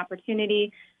left for an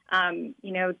opportunity.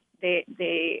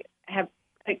 They have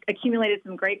accumulated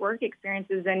some great work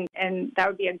experiences, and that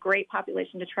would be a great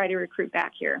population to try to recruit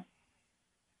back here.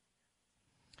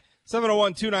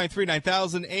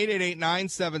 701-293-9000,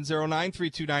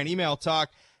 888-970-9329, email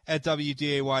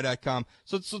talk@wday.com.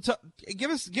 So give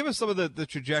us some of the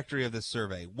trajectory of this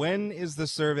survey. When is the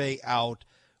survey out?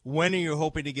 When are you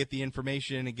hoping to get the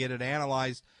information and get it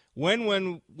analyzed? When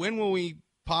will we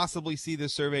possibly see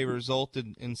this survey result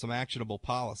in some actionable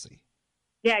policy?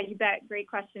 Yeah, you bet. Great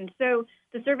question. So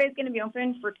the survey is going to be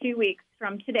open for 2 weeks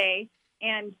from today.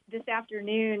 And this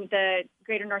afternoon, the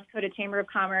Greater North Dakota Chamber of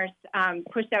Commerce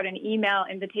pushed out an email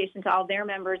invitation to all their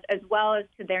members, as well as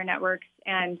to their networks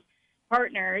and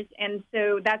partners. And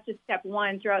so that's just step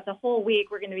one. Throughout the whole week,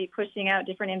 we're going to be pushing out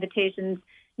different invitations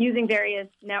using various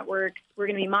networks. We're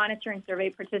going to be monitoring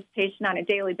survey participation on a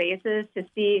daily basis to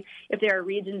see if there are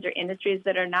regions or industries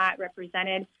that are not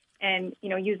represented. And,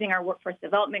 using our Workforce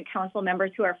Development Council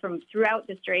members who are from throughout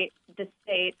the state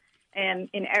and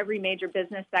in every major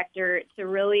business sector to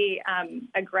really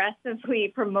aggressively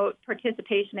promote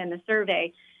participation in the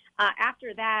survey.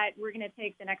 After that, we're going to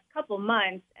take the next couple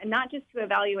months, and not just to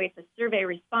evaluate the survey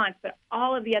response, but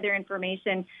all of the other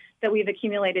information that we've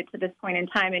accumulated to this point in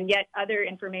time, and yet other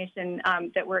information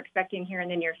that we're expecting here in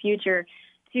the near future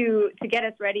to get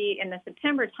us ready in the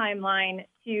September timeline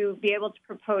to be able to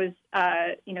propose,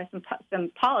 some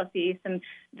policy,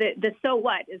 the so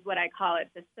what is what I call it,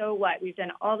 the so what. We've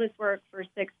done all this work for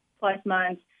 6+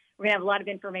 months. We're going to have a lot of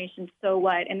information, so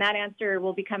what, and that answer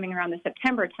will be coming around the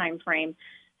September timeframe.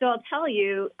 So I'll tell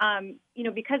you,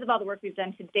 because of all the work we've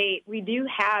done to date, we do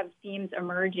have themes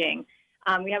emerging.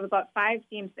 We have about 5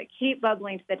 themes that keep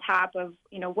bubbling to the top of,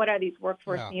 what are these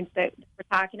workforce themes that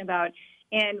we're talking about.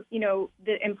 And,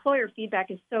 the employer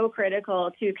feedback is so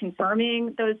critical to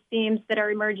confirming those themes that are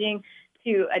emerging,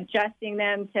 to adjusting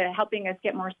them, to helping us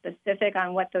get more specific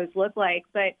on what those look like.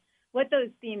 But what those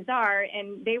themes are,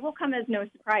 and they will come as no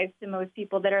surprise to most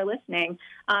people that are listening.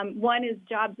 One is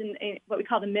jobs in what we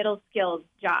call the middle skills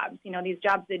jobs, these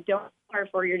jobs that don't require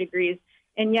 4-year degrees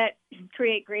and yet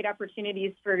create great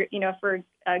opportunities for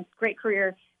a great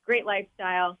career, great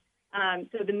lifestyle.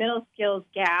 So the middle skills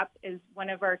gap is one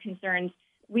of our concerns.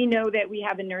 We know that we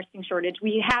have a nursing shortage.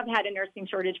 We have had a nursing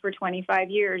shortage for 25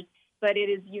 years, but it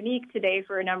is unique today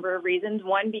for a number of reasons.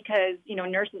 One, because,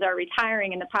 nurses are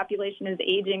retiring and the population is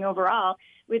aging overall,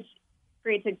 which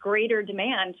creates a greater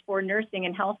demand for nursing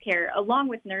and healthcare. Along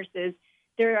with nurses,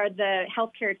 there are the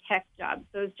healthcare tech jobs,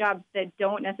 those jobs that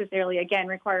don't necessarily, again,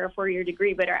 require a 4-year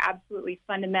degree, but are absolutely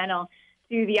fundamental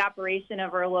to the operation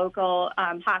of our local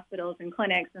hospitals and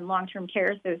clinics and long-term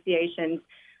care associations.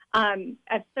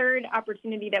 A third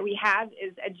opportunity that we have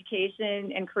is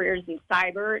education and careers in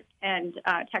cyber and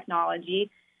technology.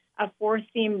 A fourth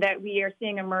theme that we are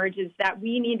seeing emerge is that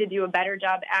we need to do a better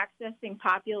job accessing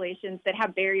populations that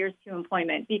have barriers to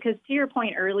employment. Because to your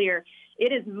point earlier,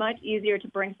 it is much easier to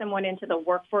bring someone into the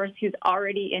workforce who's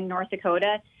already in North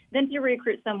Dakota than to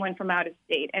recruit someone from out of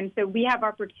state. And so we have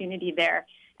opportunity there.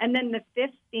 And then the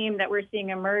fifth theme that we're seeing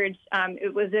emerge,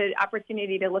 it was an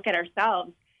opportunity to look at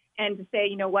ourselves and to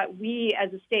say, what we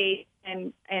as a state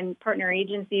and partner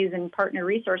agencies and partner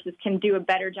resources can do a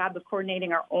better job of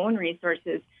coordinating our own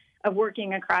resources, of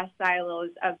working across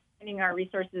silos, of sending our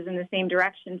resources in the same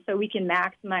direction so we can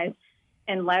maximize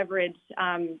and leverage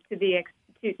to the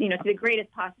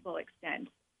greatest possible extent.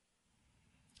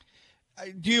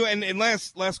 And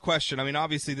last question. I mean,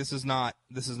 obviously this is not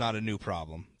a new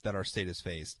problem that our state has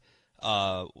faced.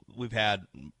 We've had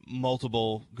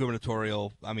multiple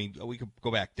gubernatorial, we could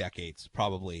go back decades,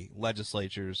 probably,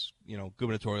 legislatures,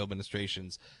 gubernatorial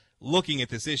administrations looking at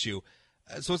this issue.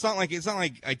 So it's not like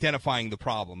identifying the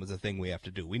problem is a thing we have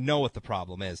to do. We know what the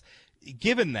problem is.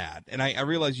 Given that, and I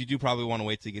realize you do probably want to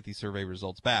wait to get these survey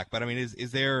results back, but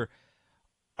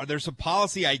are there some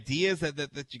policy ideas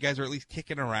that you guys are at least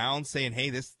kicking around saying, hey,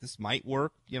 this might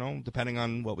work, depending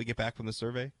on what we get back from the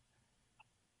survey?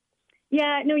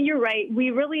 Yeah, no, you're right.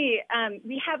 We really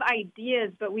we have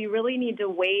ideas, but we really need to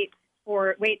wait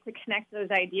to connect those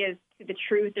ideas to the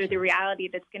truth or the reality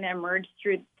that's going to emerge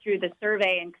through the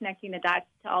survey and connecting the dots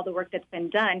to all the work that's been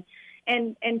done.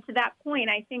 And to that point,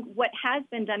 I think what has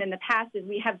been done in the past is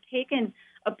we have taken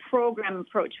a program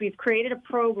approach. We've created a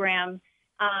program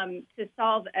to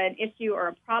solve an issue or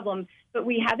a problem, but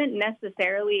we haven't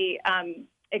necessarily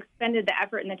expended the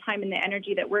effort and the time and the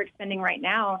energy that we're expending right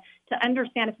now to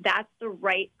understand if that's the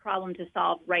right problem to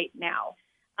solve right now.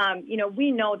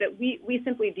 We know that we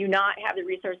simply do not have the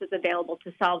resources available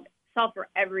to solve for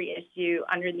every issue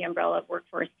under the umbrella of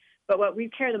workforce. But what we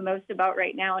care the most about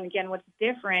right now, and again, what's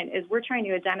different, is we're trying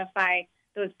to identify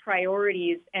those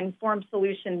priorities and form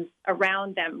solutions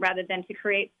around them rather than to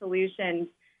create solutions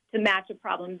to match a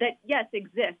problem that, yes,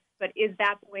 exists, but is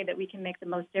that the way that we can make the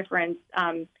most difference?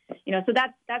 So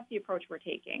that's the approach we're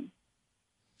taking.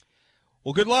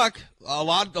 Well, good luck. A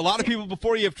lot of people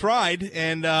before you have tried,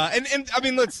 and I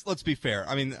mean, let's be fair.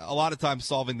 I mean, a lot of times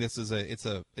solving this is it's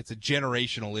a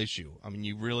generational issue. I mean,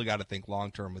 you really got to think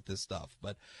long term with this stuff.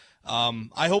 But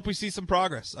I hope we see some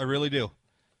progress. I really do.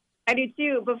 I do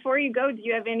too. Before you go, do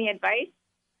you have any advice?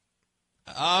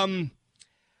 Other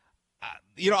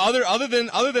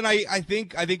than I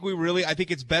think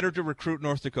it's better to recruit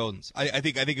North Dakotans. I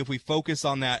think if we focus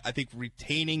on that, I think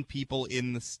retaining people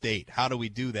in the state. How do we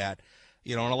do that?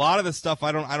 And a lot of the stuff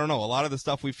I don't know. A lot of the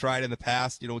stuff we've tried in the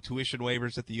past, tuition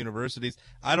waivers at the universities,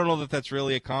 I don't know that that's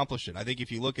really accomplishing. I think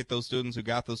if you look at those students who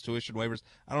got those tuition waivers,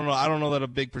 I don't know that a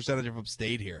big percentage of them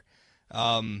stayed here.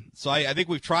 So I think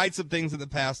we've tried some things in the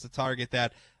past to target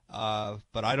that,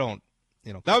 but I don't.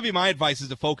 That would be my advice, is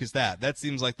to focus that. That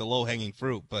seems like the low-hanging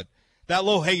fruit, but that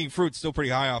low-hanging fruit's still pretty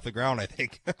high off the ground, I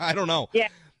think. I don't know. Yeah,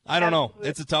 I don't know.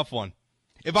 It's a tough one.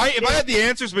 If I had the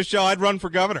answers, Michelle, I'd run for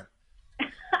governor.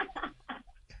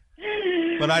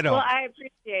 But I don't. Well, I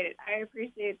appreciate it. I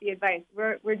appreciate the advice.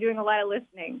 We're doing a lot of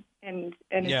listening, and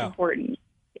it's important.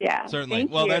 Yeah, certainly.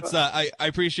 Well, that's I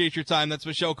appreciate your time. That's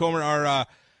Michelle Kommer,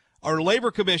 our labor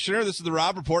commissioner. This is the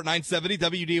Rob Report, 970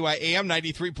 WDY AM,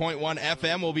 93.1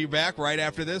 FM. We'll be back right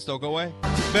after this. Don't go away.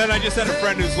 Ben, I just had a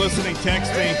friend who's listening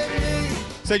text me.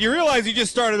 Said, you realize you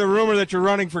just started a rumor that you're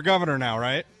running for governor now,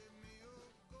 right?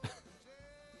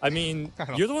 I mean,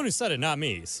 you're the one who said it, not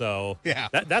me. So yeah,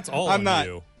 that's all I'm on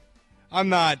you. I'm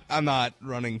not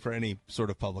running for any sort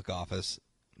of public office.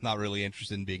 Not really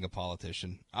interested in being a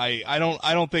politician. I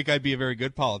don't think I'd be a very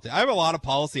good politician. I have a lot of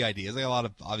policy ideas. I have a lot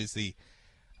of, obviously,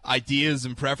 ideas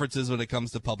and preferences when it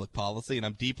comes to public policy, and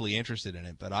I'm deeply interested in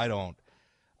it, but I don't.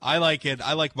 I like it.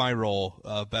 I like my role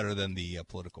better than the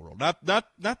political role. Not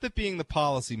that being the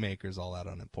policymaker is all that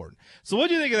unimportant. So what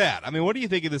do you think of that? I mean, what do you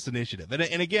think of this initiative?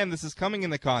 And again, this is coming in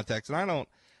the context, and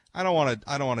I don't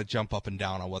want to jump up and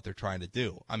down on what they're trying to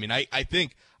do. I mean, I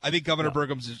think Governor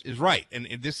Burgum is right, and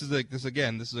this is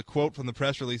a quote from the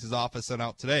press release his office sent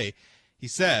out today. He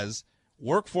says,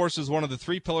 "Workforce is one of the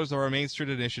three pillars of our Main Street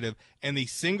initiative and the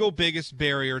single biggest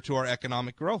barrier to our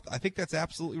economic growth." I think that's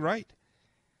absolutely right.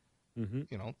 Mm-hmm.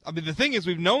 You know, I mean, the thing is,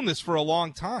 we've known this for a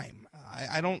long time.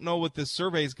 I don't know what this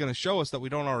survey is going to show us that we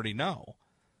don't already know.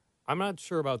 I'm not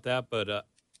sure about that, but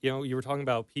you were talking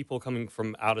about people coming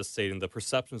from out of state and the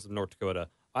perceptions of North Dakota.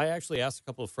 I actually asked a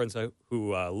couple of friends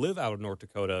who live out of North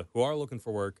Dakota who are looking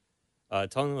for work,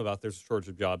 telling them about there's a shortage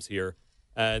of jobs here.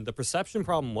 And the perception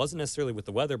problem wasn't necessarily with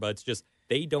the weather, but it's just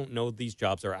they don't know these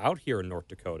jobs are out here in North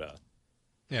Dakota.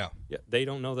 Yeah, they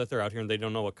don't know that they're out here, and they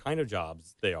don't know what kind of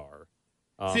jobs they are.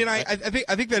 See, and I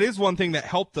think that is one thing that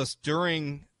helped us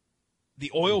during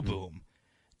the oil boom,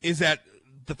 is that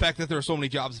the fact that there are so many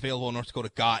jobs available in North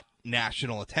Dakota got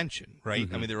national attention, right?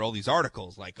 I mean, there are all these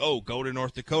articles like, "Oh, go to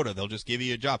North Dakota; they'll just give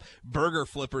you a job." Burger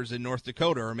flippers in North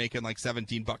Dakota are making like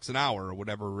 $17 an hour or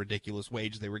whatever ridiculous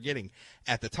wage they were getting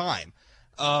at the time.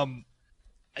 And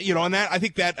that I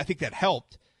think that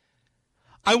helped.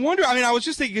 I wonder. I mean, I was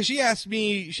just thinking, because she asked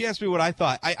me what I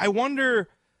thought. I wonder.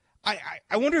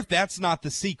 I wonder if that's not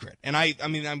the secret. And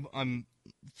I'm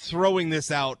throwing this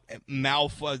out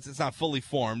mouth. It's not fully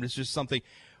formed. It's just something.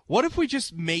 What if we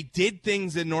just did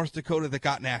things in North Dakota that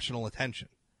got national attention?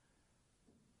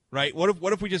 Right?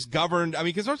 What if we just governed? I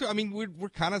mean, because we're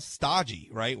kind of stodgy,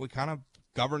 right? We kind of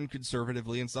govern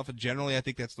conservatively and stuff. And generally, I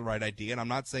think that's the right idea. And I'm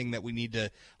not saying that we need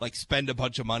to spend a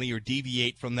bunch of money or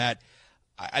deviate from that.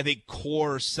 I think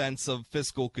core sense of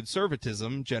fiscal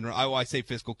conservatism. I say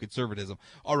fiscal conservatism.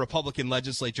 Our Republican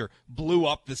legislature blew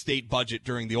up the state budget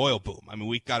during the oil boom. I mean,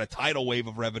 we got a tidal wave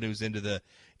of revenues into the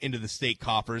state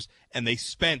coffers, and they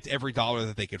spent every dollar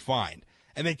that they could find.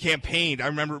 And then campaigned. I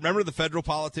remember the federal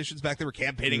politicians back there were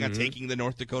campaigning on taking the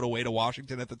North Dakota way to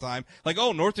Washington at the time. Like,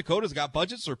 oh, North Dakota's got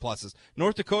budget surpluses.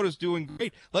 North Dakota's doing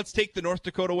great. Let's take the North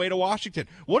Dakota way to Washington.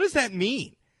 What does that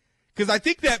mean? Because I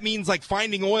think that means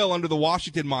finding oil under the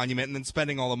Washington Monument and then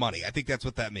spending all the money. I think that's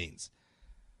what that means.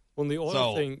 Well, the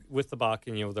oil thing with the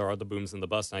Bakken, there are the booms and the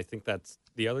busts. And I think that's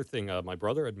the other thing my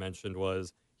brother had mentioned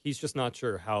was he's just not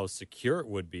sure how secure it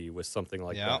would be with something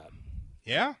like that.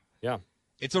 Yeah. Yeah.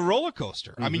 It's a roller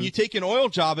coaster. I mean, you take an oil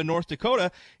job in North Dakota,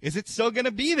 is it still going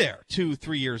to be there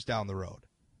 2-3 years down the road?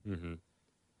 Mm-hmm.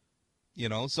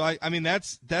 So I mean,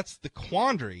 that's the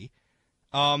quandary.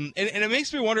 And it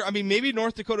makes me wonder, I mean, maybe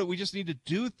North Dakota, we just need to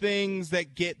do things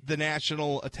that get the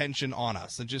national attention on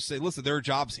us and just say, listen, there are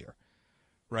jobs here,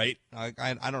 right?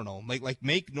 I don't know, like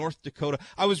make North Dakota.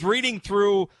 I was reading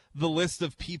through the list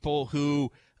of people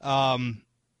who, the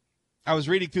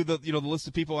list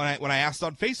of people when I asked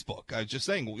on Facebook. I was just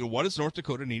saying, what does North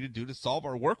Dakota need to do to solve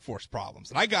our workforce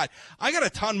problems? And I got a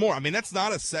ton more. I mean, that's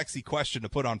not a sexy question to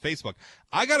put on Facebook.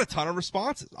 I got a ton of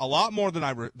responses, a lot more than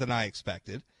I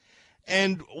expected.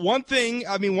 And one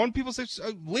people say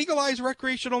legalize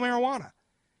recreational marijuana.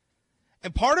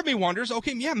 And part of me wonders,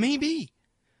 okay, yeah, maybe.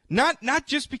 Not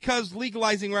just because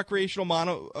legalizing recreational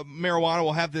marijuana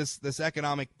will have this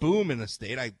economic boom in the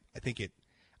state. I think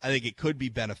it could be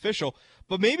beneficial,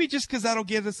 but maybe just because that'll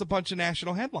give us a bunch of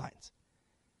national headlines.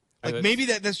 Like maybe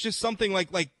that's just something like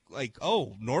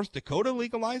oh, North Dakota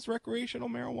legalized recreational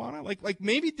marijuana. Like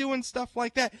maybe doing stuff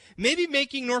like that. Maybe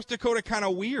making North Dakota kind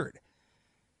of weird.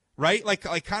 Right? Like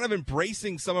kind of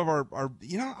embracing some of our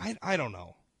I don't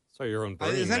know. So your own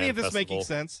Burning Man Is any of this festival. Making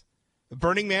sense? The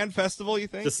Burning Man Festival, you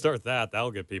think? Just start that'll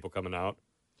get people coming out.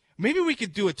 Maybe we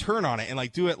could do a turn on it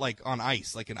and do it on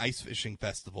ice, like an ice fishing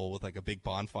festival with a big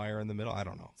bonfire in the middle. I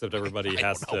don't know. Except everybody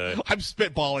has to. I'm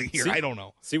spitballing here. I don't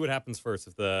know. See what happens first,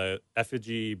 if the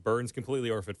effigy burns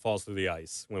completely or if it falls through the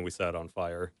ice when we set it on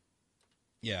fire.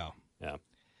 Yeah. Yeah.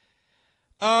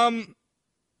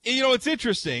 It's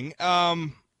interesting.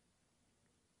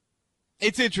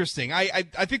 It's interesting. I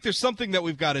think there's something that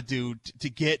we've got to do to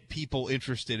get people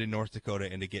interested in North Dakota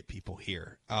and to get people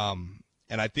here.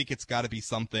 And I think it's got to be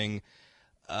something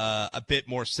a bit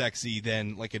more sexy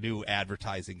than a new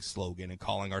advertising slogan and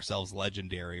calling ourselves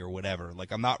legendary or whatever.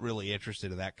 I'm not really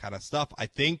interested in that kind of stuff. I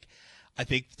think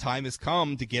the time has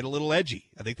come to get a little edgy.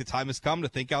 I think the time has come to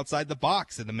think outside the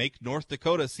box and to make North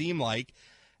Dakota seem like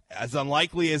as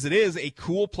unlikely as it is, a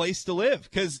cool place to live.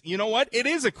 Because you know what? It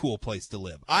is a cool place to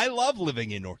live. I love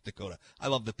living in North Dakota. I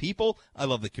love the people. I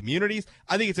love the communities.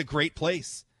 I think it's a great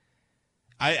place.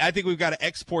 I think we've got to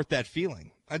export that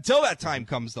feeling. Until that time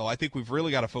comes, though, I think we've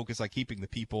really got to focus on keeping the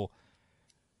people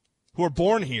who are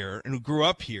born here and who grew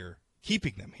up here,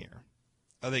 keeping them here.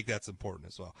 I think that's important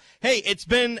as well. Hey, it's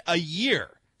been a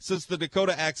year since the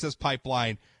Dakota Access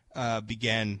Pipeline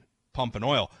began pumping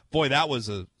oil. Boy, that was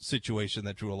a situation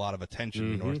that drew a lot of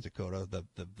attention in North Dakota,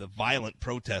 the violent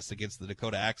protests against the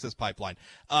Dakota Access Pipeline.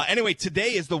 Anyway,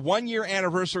 today is the 1-year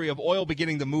anniversary of oil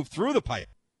beginning to move through the pipe.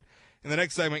 In the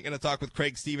next segment, I'm going to talk with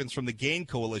Craig Stevens from the Gain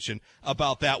Coalition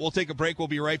about that. We'll take a break. We'll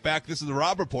be right back. This is the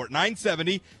Rob Report,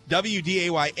 970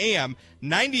 WDAY AM,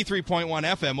 93.1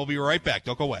 FM. We'll be right back.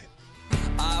 Don't go away.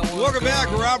 Welcome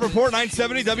back. Rob Report,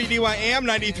 970 WDAY AM,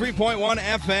 93.1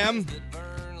 FM.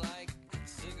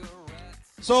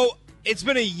 So it's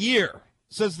been a year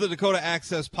since the Dakota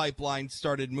Access Pipeline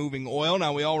started moving oil.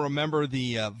 Now, we all remember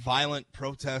the violent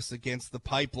protests against the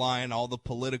pipeline, all the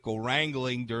political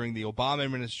wrangling during the Obama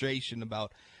administration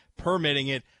about permitting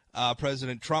it.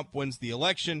 President Trump wins the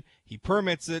election. He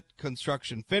permits it.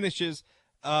 Construction finishes.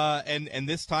 And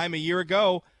this time, a year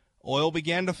ago, oil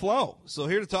began to flow. So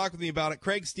here to talk with me about it,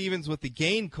 Craig Stevens with the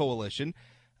Gain Coalition.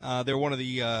 They're one of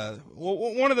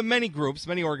the many groups,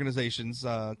 many organizations,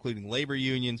 including labor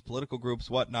unions, political groups,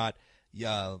 whatnot,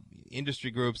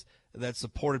 industry groups that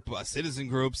supported citizen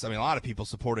groups. I mean, a lot of people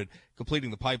supported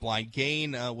completing the pipeline.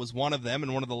 Gain was one of them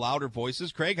and one of the louder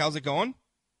voices. Craig, how's it going?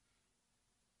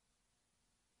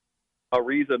 A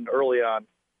reason early on,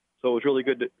 so it was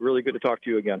really good to talk to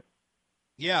you again.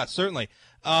 Yeah, certainly.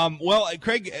 Well,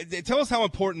 Craig, tell us how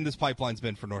important this pipeline's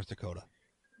been for North Dakota.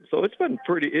 So it's been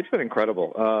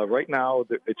incredible. Right now,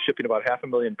 it's shipping about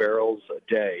 500,000 barrels a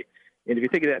day. And if you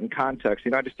think of that in context, the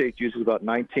United States uses about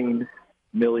 19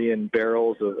 million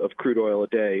barrels of crude oil a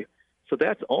day. So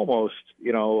that's almost,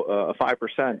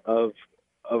 5% of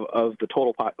the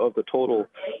total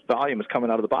volume is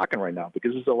coming out of the Bakken right now,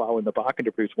 because it's allowing the Bakken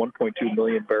to produce 1.2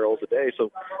 million barrels a day.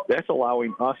 So that's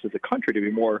allowing us as a country to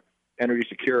be more energy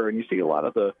secure. And you see a lot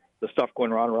of the stuff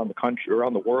going around the country,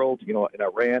 around the world, in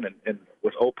Iran and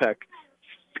with OPEC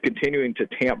continuing to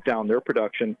tamp down their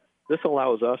production. This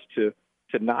allows us to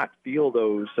not feel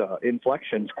those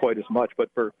inflections quite as much. But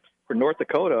for North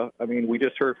Dakota, I mean, we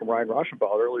just heard from Ryan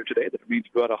Rauschenbach earlier today that it means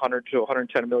about $100 to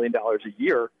 $110 million a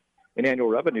year in annual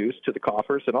revenues to the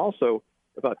coffers, and also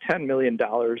about $10 million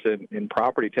in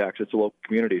property taxes to local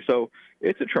communities. So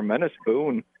it's a tremendous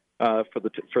boon for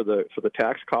the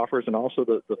tax coffers, and also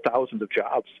the thousands of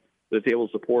jobs that it's able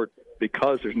to support,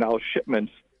 because there's now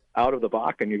shipments out of the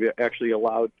Bakken. You've actually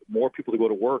allowed more people to go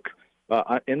to work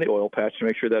in the oil patch to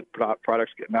make sure that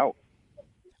product's getting out.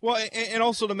 Well, and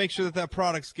also to make sure that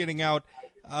product's getting out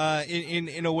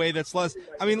in a way that's less.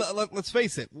 I mean, let's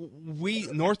face it.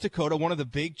 North Dakota, one of the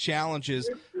big challenges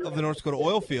of the North Dakota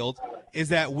oil field is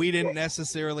that we didn't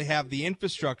necessarily have the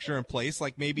infrastructure in place,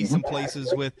 like maybe some places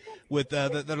that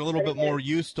are a little bit more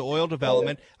used to oil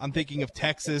development. I'm thinking of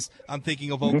Texas. I'm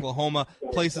thinking of Oklahoma,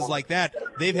 places like that.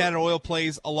 They've had oil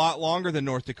plays a lot longer than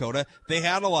North Dakota. They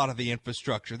had a lot of the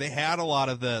infrastructure. They had a lot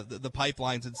of the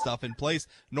pipelines and stuff in place.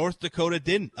 North Dakota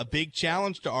didn't. A big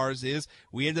challenge to ours is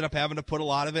we ended up having to put a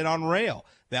lot of it on rail.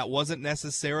 That wasn't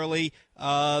necessarily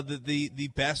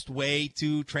the best way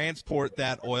to transport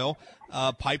that oil.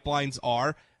 Pipelines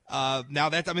are. Now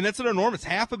that's an enormous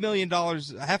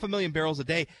 $500,000 barrels a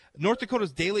day. North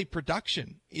Dakota's daily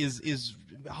production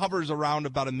hovers around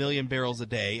about 1 million barrels a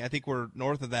day. I think we're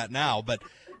north of that now, but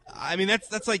I mean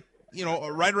that's like,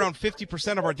 right around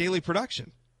 50% of our daily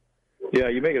production. Yeah,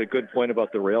 you make a good point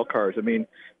about the rail cars. I mean,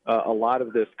 a lot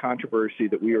of this controversy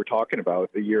that we were talking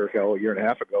about a year and a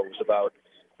half ago was about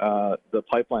the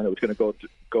pipeline that was going to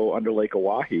go under Lake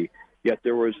Oahe. Yet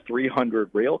there was 300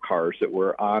 rail cars that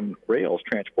were on rails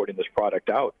transporting this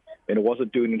product out, and it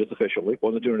wasn't doing it as efficiently, it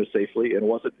wasn't doing it as safely, and it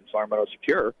wasn't environmentally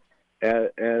secure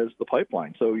as the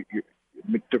pipeline. So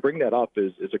to bring that up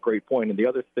is a great point. And the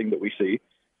other thing that we see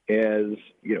is,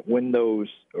 when those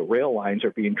rail lines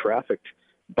are being trafficked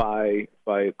by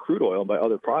crude oil and by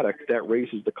other products, that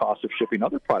raises the cost of shipping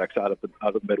other products out of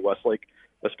the Midwest, like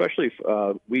especially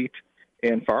wheat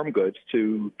and farm goods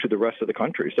to the rest of the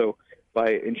country. So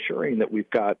by ensuring that we've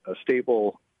got a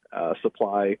stable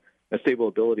supply, a stable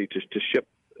ability to ship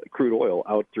crude oil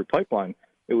out through pipeline,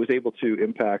 it was able to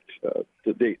impact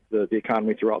the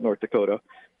economy throughout North Dakota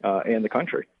and the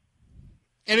country.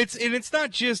 And it's not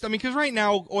just, I mean, because right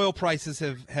now oil prices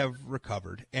have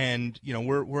recovered, and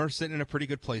we're sitting in a pretty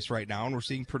good place right now, and we're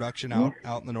seeing production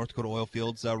out in the North Dakota oil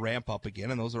fields ramp up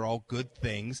again, and those are all good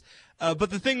things.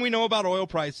 But the thing we know about oil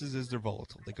prices is they're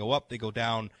volatile. They go up, they go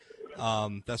down.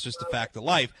 That's just a fact of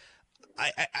life.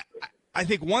 I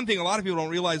think one thing a lot of people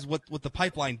don't realize what the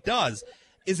pipeline does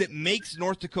is it makes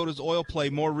North Dakota's oil play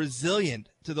more resilient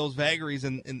to those vagaries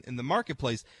in the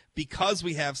marketplace, because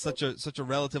we have such a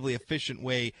relatively efficient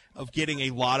way of getting a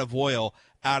lot of oil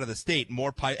out of the state.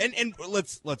 More pipe, and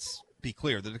let's be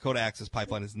clear, the Dakota Access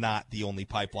Pipeline is not the only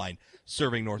pipeline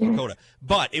serving North Dakota,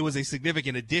 but it was a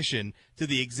significant addition to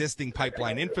the existing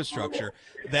pipeline infrastructure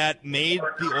that made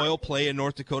the oil play in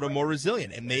North Dakota more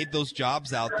resilient and made those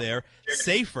jobs out there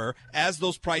safer. As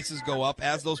those prices go up,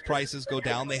 as those prices go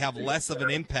down, they have less of an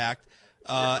impact,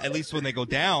 at least when they go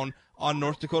down, on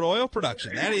North Dakota oil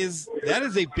production. That is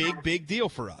a big deal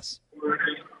for us.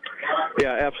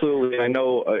 Yeah, absolutely. I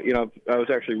know, I was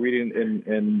actually reading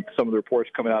in some of the reports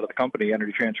coming out of the company,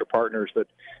 Energy Transfer Partners, that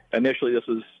initially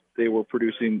they were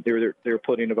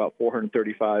putting about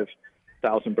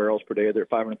 435,000 barrels per day. They're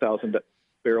 500,000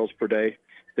 barrels per day.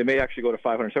 They may actually go to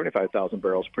 575,000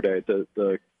 barrels per day.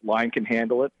 The line can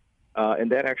handle it,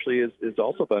 and that actually is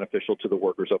also beneficial to the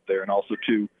workers up there and also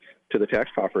to the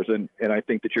tax coffers. And I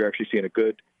think that you're actually seeing a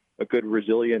good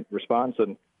resilient response.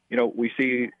 And we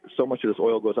see so much of this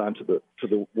oil goes on to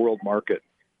the world market,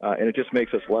 and it just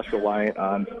makes us less reliant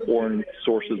on foreign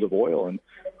sources of oil. And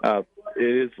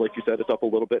it is, like you said, it's up a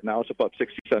little bit now. It's about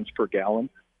 60 cents per gallon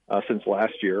since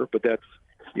last year, but that's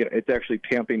it's actually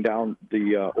tamping down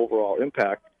the overall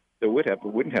impact that we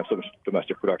wouldn't have so much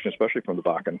domestic production, especially from the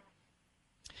Bakken.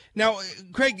 Now,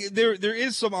 Craig, there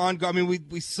is some ongoing. I mean,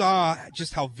 we saw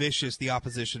just how vicious the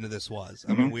opposition to this was.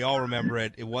 I mean, we all remember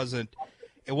it. It wasn't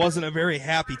a very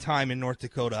happy time in North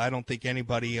Dakota. I don't think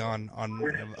anybody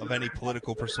of any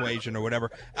political persuasion or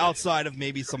whatever, outside of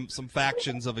maybe some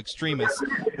factions of extremists,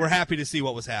 were happy to see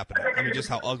what was happening. I mean, just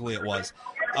how ugly it was.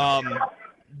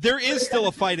 There is still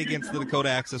a fight against the Dakota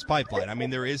Access Pipeline. I mean,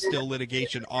 there is still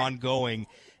litigation ongoing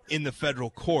in the federal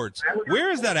courts.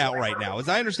 Where is that at right now? As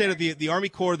I understand it, the Army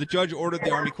Corps, the judge ordered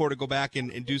the Army Corps to go back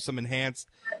and do some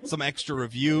extra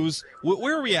reviews.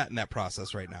 Where are we at in that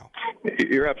process right now?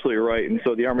 You're absolutely right. And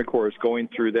so the Army Corps is going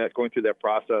through that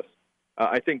process.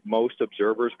 I think most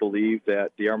observers believe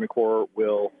that the Army Corps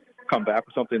will come back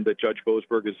with something that Judge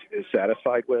Boasberg is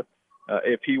satisfied with.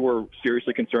 If he were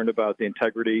seriously concerned about the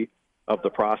integrity of the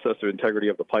process or integrity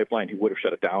of the pipeline, he would have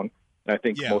shut it down. And I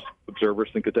think most observers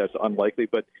think that that's unlikely.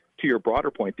 But to your broader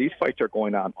point, these fights are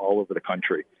going on all over the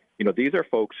country. These are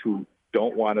folks who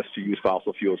don't want us to use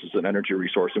fossil fuels as an energy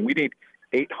resource. And we need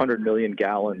 800 million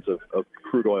gallons of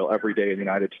crude oil every day in the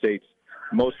United States,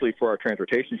 mostly for our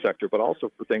transportation sector, but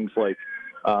also for things like,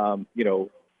 our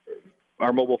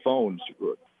mobile phones,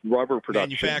 rubber production,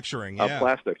 manufacturing,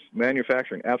 plastics,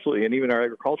 manufacturing, absolutely, and even our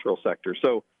agricultural sector.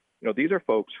 So, these are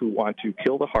folks who want to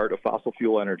kill the heart of fossil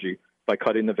fuel energy by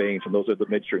cutting the veins, and those are the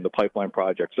midstream, the pipeline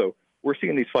projects. So we're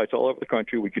seeing these fights all over the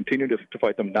country. We continue to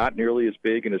fight them, not nearly as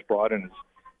big and as broad and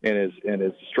as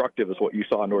destructive as what you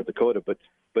saw in North Dakota, but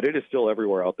it is still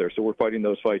everywhere out there. So we're fighting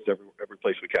those fights every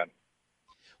place we can.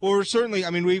 Well, we're certainly, I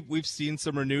mean, we've seen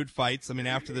some renewed fights. I mean,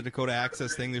 after the Dakota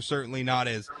Access thing, they're certainly not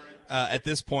as, at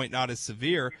this point, not as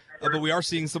severe, but we are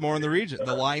seeing some more in the region.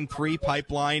 The Line 3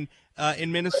 pipeline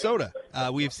in Minnesota.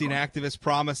 We have seen activists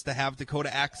promise to have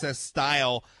Dakota Access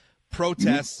style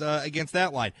protests against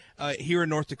that line. Here in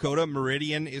North Dakota,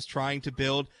 Meridian is trying to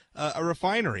build a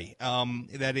refinery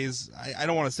that is, I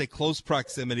don't want to say close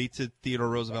proximity to Theodore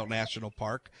Roosevelt National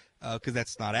Park, because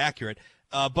that's not accurate,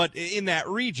 but in that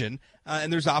region,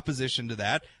 and there's opposition to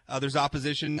that. There's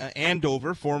opposition.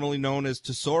 Andover, formerly known as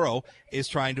Tesoro, is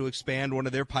trying to expand one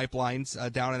of their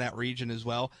pipelines down in that region as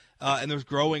well, and there's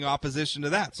growing opposition to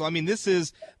that. So, I mean,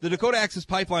 the Dakota Access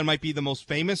Pipeline might be the most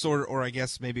famous, or I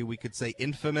guess maybe we could say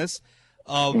infamous,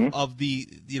 of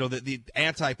the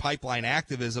anti-pipeline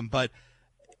activism, but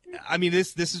I mean,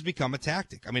 this has become a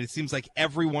tactic. I mean, it seems like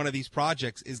every one of these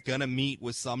projects is going to meet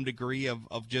with some degree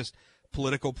of just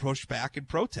political pushback and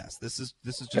protest. This is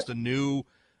just a new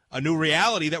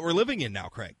reality that we're living in now,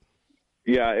 Craig.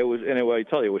 Yeah, it was, and I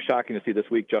tell you, it was shocking to see this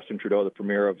week Justin Trudeau, the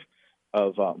premier of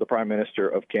the Prime Minister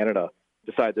of Canada,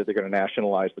 decide that they're going to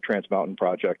nationalize the Trans Mountain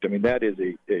project. I mean, that is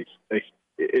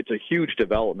it's a huge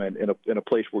development in a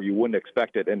place where you wouldn't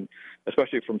expect it, and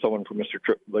especially from someone from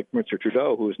Mr.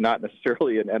 Trudeau, who is not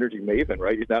necessarily an energy maven,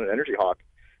 right? He's not an energy hawk.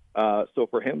 So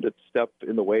for him to step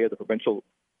in the way of the provincial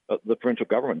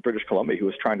government, British Columbia, who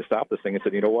was trying to stop this thing, and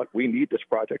said, you know what, we need this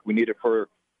project. We need it for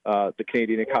the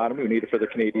Canadian economy. We need it for the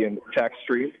Canadian tax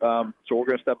stream. So we're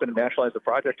going to step in and nationalize the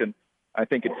project. And I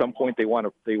think at some point they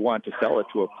want to sell it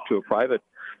to a private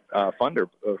funder,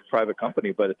 a private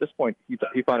company. But at this point,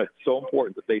 he found it so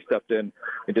important that they stepped in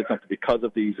and did something because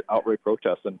of these outright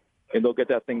protests. And they'll get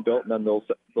that thing built, and then they'll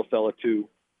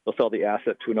sell the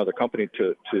asset to another company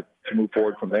to move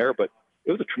forward from there. But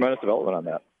it was a tremendous development on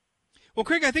that. Well,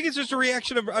 Craig, I think it's just a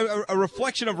reaction of a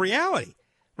reflection of reality,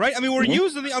 right? I mean, we're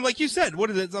using like you said,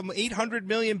 what is it, 800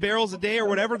 million barrels a day or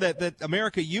whatever that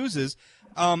America uses.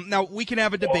 Now, we can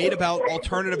have a debate about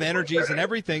alternative energies and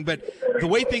everything, but the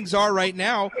way things are right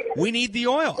now, we need the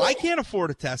oil. I can't afford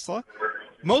a Tesla.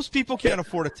 Most people can't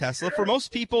afford a Tesla. For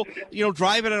most people,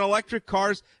 driving an electric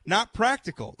car's not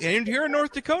practical. And here in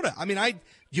North Dakota, I mean,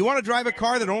 do you want to drive a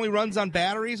car that only runs on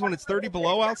batteries when it's 30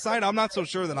 below outside? I'm not so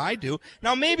sure that I do.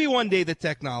 Now, maybe one day the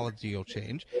technology will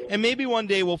change, and maybe one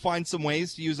day we'll find some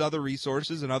ways to use other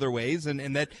resources in other ways,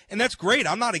 and that's great.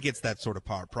 I'm not against that sort of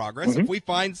progress. If we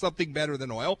find something better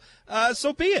than oil,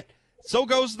 so be it. So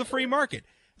goes the free market.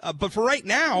 But for right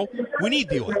now, we need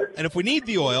the oil. And if we need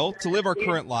the oil to live our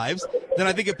current lives, then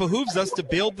I think it behooves us to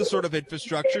build the sort of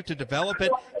infrastructure to develop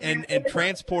it and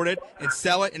transport it and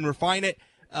sell it and refine it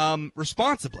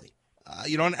responsibly.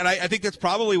 And I think that's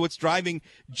probably what's driving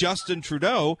Justin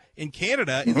Trudeau in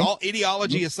Canada is all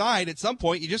ideology aside. At some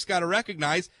point, you just got to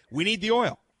recognize we need the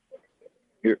oil.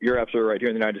 You're absolutely right. Here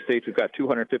in the United States, we've got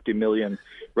 250 million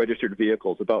registered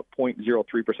vehicles. About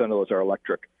 0.03% of those are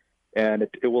electric. And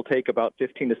it will take about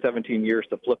 15 to 17 years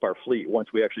to flip our fleet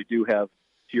once we actually do have,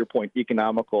 to your point,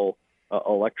 economical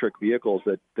electric vehicles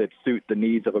that suit the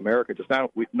needs of America. Just now,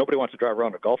 nobody wants to drive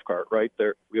around a golf cart, right?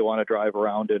 We want to drive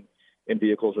around in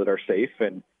vehicles that are safe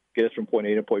and get us from point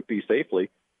A to point B safely.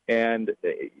 And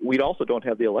we also don't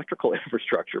have the electrical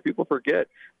infrastructure. People forget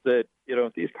that,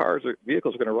 if these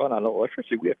vehicles are going to run on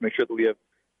electricity, we have to make sure that we have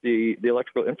the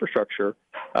electrical infrastructure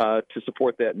to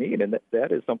support that need. And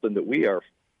that is something that we are,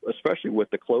 especially with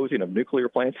the closing of nuclear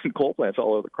plants and coal plants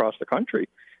all over across the country,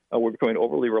 we're becoming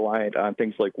overly reliant on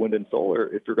things like wind and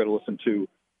solar if you're going to listen to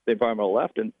the environmental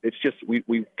left. And it's just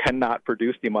we cannot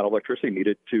produce the amount of electricity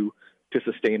needed to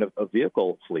sustain a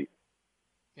vehicle fleet.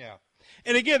 Yeah.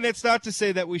 And again, that's not to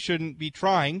say that we shouldn't be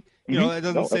trying. It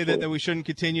doesn't say that we shouldn't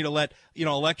continue to let,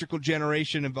 electrical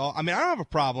generation involve. I mean, I don't have a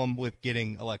problem with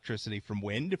getting electricity from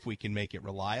wind if we can make it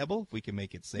reliable, if we can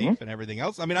make it safe and everything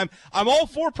else. I mean, I'm all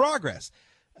for progress.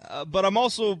 But I'm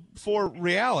also for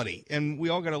reality, and we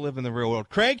all got to live in the real world.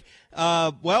 Craig,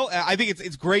 I think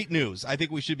it's great news. I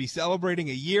think we should be celebrating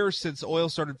a year since oil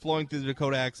started flowing through the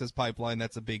Dakota Access Pipeline.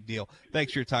 That's a big deal.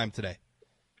 Thanks for your time today.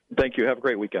 Thank you. Have a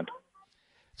great weekend.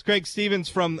 It's Craig Stevens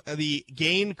from the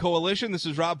GAIN Coalition. This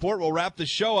is Rob Port. We'll wrap the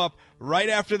show up right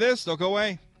after this. Don't go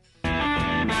away.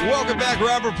 Welcome back,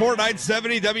 Rob Report,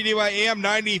 970 WDYAM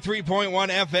 93.1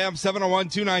 FM,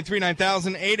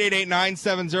 701-293-9000,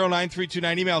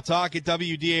 888-970-9329, email talk at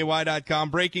WDAY.com.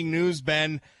 Breaking news,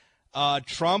 Ben,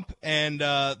 Trump and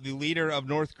the leader of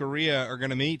North Korea are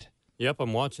going to meet. Yep,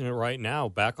 I'm watching it right now,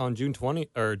 back on June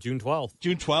 12th. June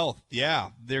 12th, yeah.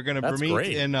 They're going to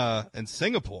meet in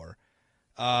Singapore.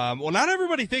 Well, not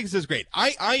everybody thinks it's great.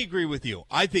 I agree with you.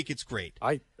 I think it's great.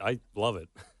 I love it.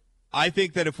 I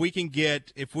think that if we can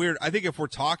get, if we're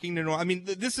talking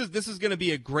to, this is going to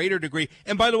be a greater degree.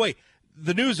 And by the way,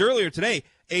 the news earlier today,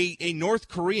 a North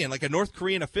Korean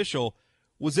official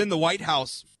was in the White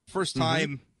House first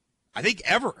time, I think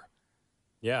ever.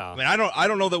 Yeah. I mean, I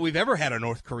don't know that we've ever had a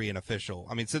North Korean official.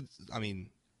 They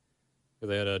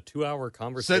had a 2-hour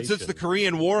conversation. Since the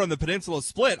Korean War and the peninsula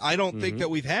split, I don't think that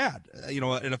we've had, a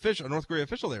North Korean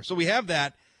official there. So we have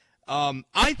that.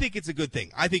 I think it's a good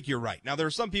thing. I think you're right. Now, there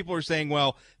are some people who are saying,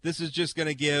 well, this is just going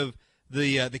to give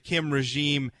the Kim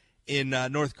regime in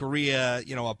North Korea,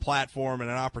 a platform and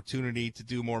an opportunity to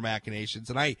do more machinations.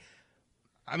 And I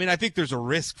think there's a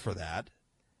risk for that.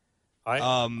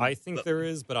 I think there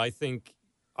is, but I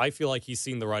feel like he's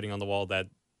seen the writing on the wall that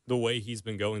the way he's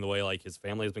been going, the way like his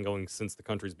family has been going since the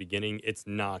country's beginning, it's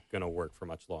not going to work for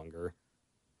much longer.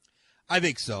 I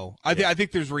think so. I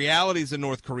think there's realities in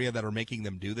North Korea that are making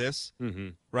them do this,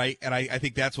 right? And I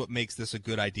think that's what makes this a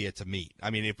good idea to meet. I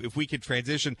mean, if we could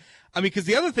transition, because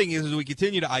the other thing is we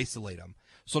continue to isolate them.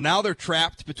 So now they're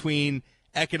trapped between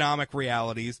economic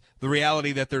realities, the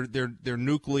reality that their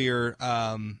nuclear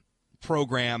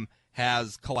program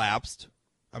has collapsed.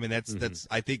 I mean, that's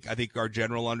I think our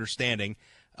general understanding.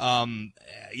 I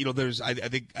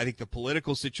think the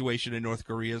political situation in North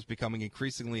Korea is becoming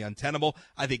increasingly untenable.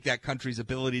 I think that country's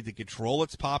ability to control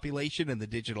its population in the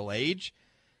digital age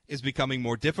is becoming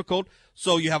more difficult.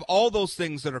 So you have all those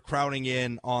things that are crowding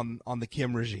in on the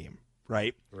Kim regime,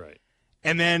 right? Right.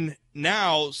 And then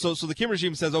now, so the Kim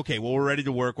regime says, okay, well, we're ready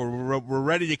to work. We're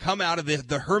ready to come out of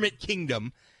the hermit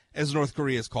kingdom, as North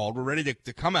Korea is called. We're ready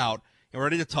to come out and we're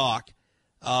ready to talk.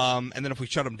 And then if we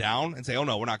shut them down and say, oh,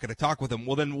 no, we're not going to talk with them,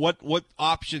 well, then what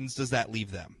options does that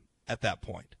leave them at that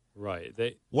point? Right.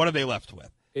 What are they left with?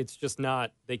 It's just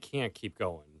not – they can't keep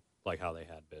going like how they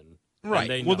had been.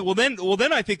 Right. Well,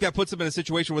 then I think that puts them in a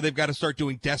situation where they've got to start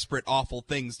doing desperate, awful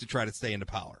things to try to stay into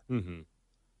power. Mm-hmm.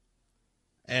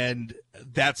 And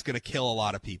that's going to kill a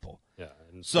lot of people. Yeah.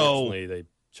 And so they've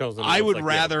chosen I would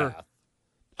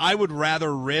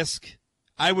rather risk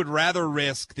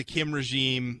the Kim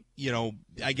regime,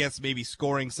 I guess maybe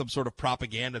scoring some sort of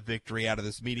propaganda victory out of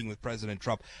this meeting with President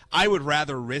Trump. I would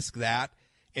rather risk that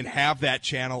and have that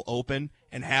channel open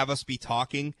and have us be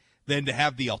talking than to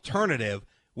have the alternative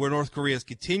where North Korea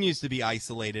continues to be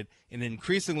isolated in an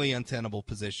increasingly untenable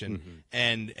position,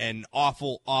 and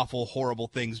awful, awful, horrible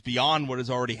things beyond what has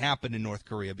already happened in North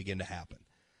Korea begin to happen.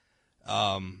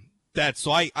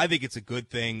 So I think it's a good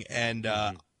thing, and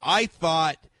I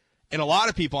thought, and a lot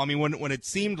of people, I mean, when it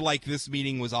seemed like this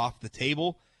meeting was off the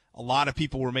table, a lot of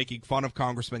people were making fun of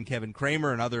Congressman Kevin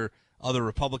Cramer and other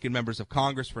Republican members of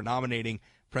Congress for nominating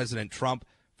President Trump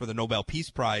for the Nobel Peace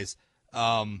Prize.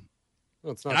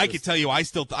 Well, and I can tell you, I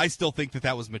still think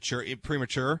that was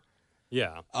premature.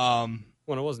 Yeah. Well,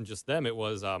 it wasn't just them. It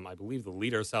was, I believe, the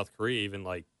leader of South Korea even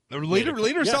the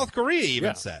leader of South Korea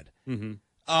even said.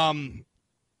 Mm-hmm.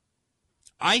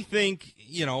 I think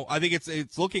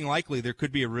it's looking likely there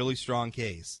could be a really strong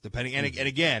case, depending. And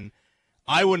again,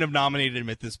 I wouldn't have nominated him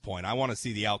at this point. I want to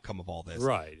see the outcome of all this.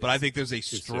 Right. But I think there's a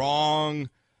strong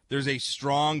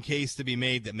case to be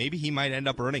made that maybe he might end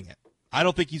up earning it. I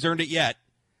don't think he's earned it yet.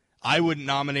 I wouldn't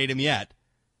nominate him yet,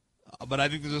 but I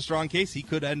think there's a strong case he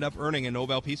could end up earning a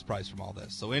Nobel Peace Prize from all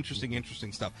this. So interesting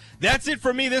stuff. That's it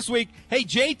for me this week. Hey,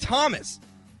 Jay Thomas,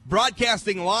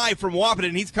 broadcasting live from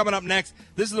Wahpeton. He's coming up next.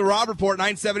 This is the Rob Report,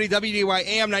 970 WDY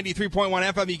AM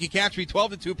 93.1 FM. You can catch me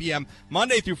 12 to 2 p.m.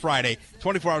 Monday through Friday,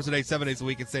 24 hours a day, 7 days a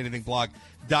week at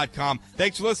sayanythingblog.com.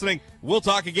 Thanks for listening. We'll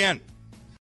talk again.